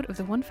this episode of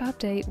the One Fab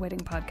Day Wedding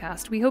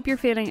Podcast. We hope you're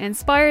feeling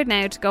inspired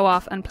now to go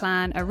off and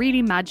plan a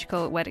really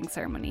magical wedding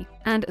ceremony.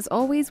 And as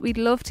always, we'd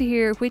love to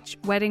hear which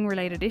wedding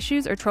related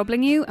issues are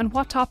troubling you and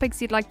what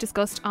topics you'd like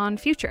discussed on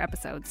future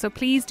episodes. So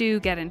please do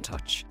get in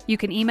touch. You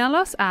can email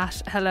us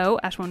at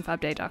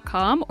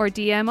hello@onefabday.com or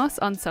DM us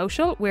on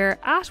social. We're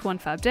at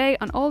OneFabDay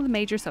on all the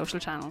major social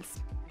channels.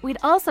 We'd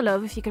also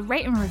love if you could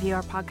rate and review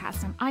our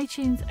podcast on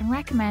iTunes and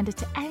recommend it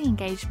to any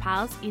engaged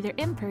pals, either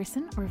in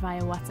person or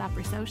via WhatsApp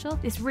or social.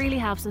 This really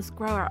helps us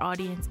grow our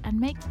audience and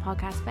make the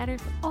podcast better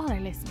for all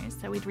our listeners,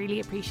 so we'd really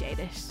appreciate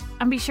it.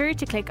 And be sure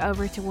to click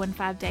over to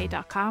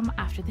onefabday.com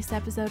after this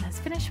episode has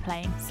finished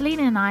playing.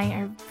 Selena and I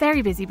are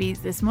very busy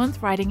bees this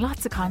month, writing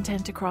lots of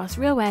content across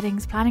real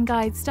weddings, planning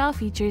guides, style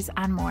features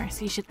and more,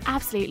 so you should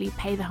absolutely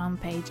pay the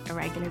homepage a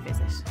regular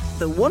visit.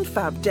 The One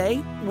Fab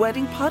Day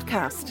Wedding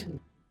Podcast.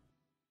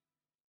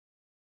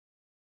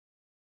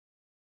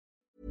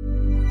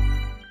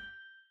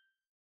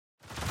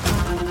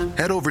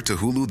 Head over to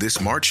Hulu this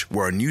March,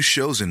 where our new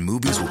shows and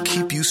movies will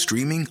keep you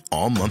streaming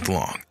all month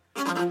long.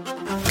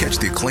 Catch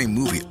the acclaimed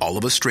movie All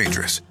of Us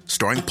Strangers,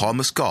 starring Paul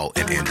Mescal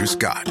and Andrew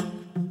Scott.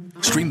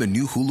 Stream the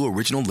new Hulu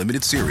original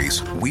limited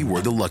series We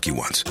Were the Lucky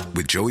Ones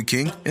with Joey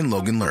King and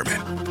Logan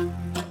Lerman.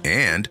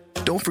 And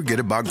don't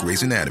forget about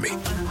Grey's Anatomy.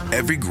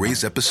 Every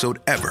Grey's episode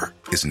ever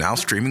is now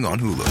streaming on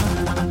Hulu.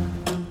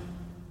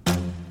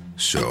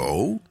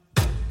 So,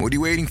 what are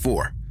you waiting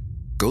for?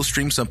 Go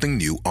stream something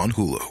new on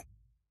Hulu.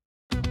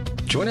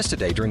 Join us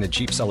today during the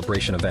Jeep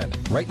Celebration event.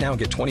 Right now,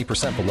 get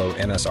 20% below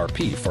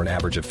MSRP for an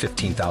average of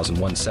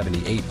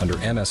 $15,178 under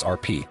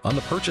MSRP on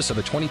the purchase of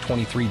a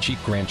 2023 Jeep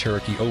Grand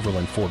Cherokee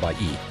Overland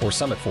 4xE or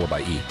Summit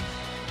 4xE.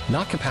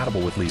 Not compatible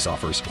with lease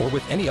offers or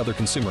with any other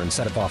consumer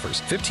incentive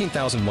offers.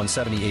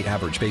 $15,178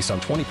 average based on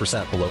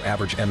 20% below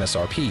average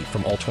MSRP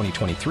from all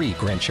 2023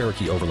 Grand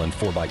Cherokee Overland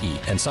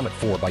 4xE and Summit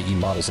 4xE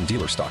models in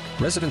dealer stock.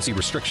 Residency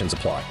restrictions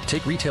apply.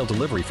 Take retail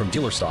delivery from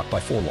dealer stock by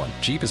 4/1.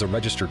 Jeep is a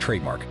registered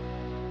trademark.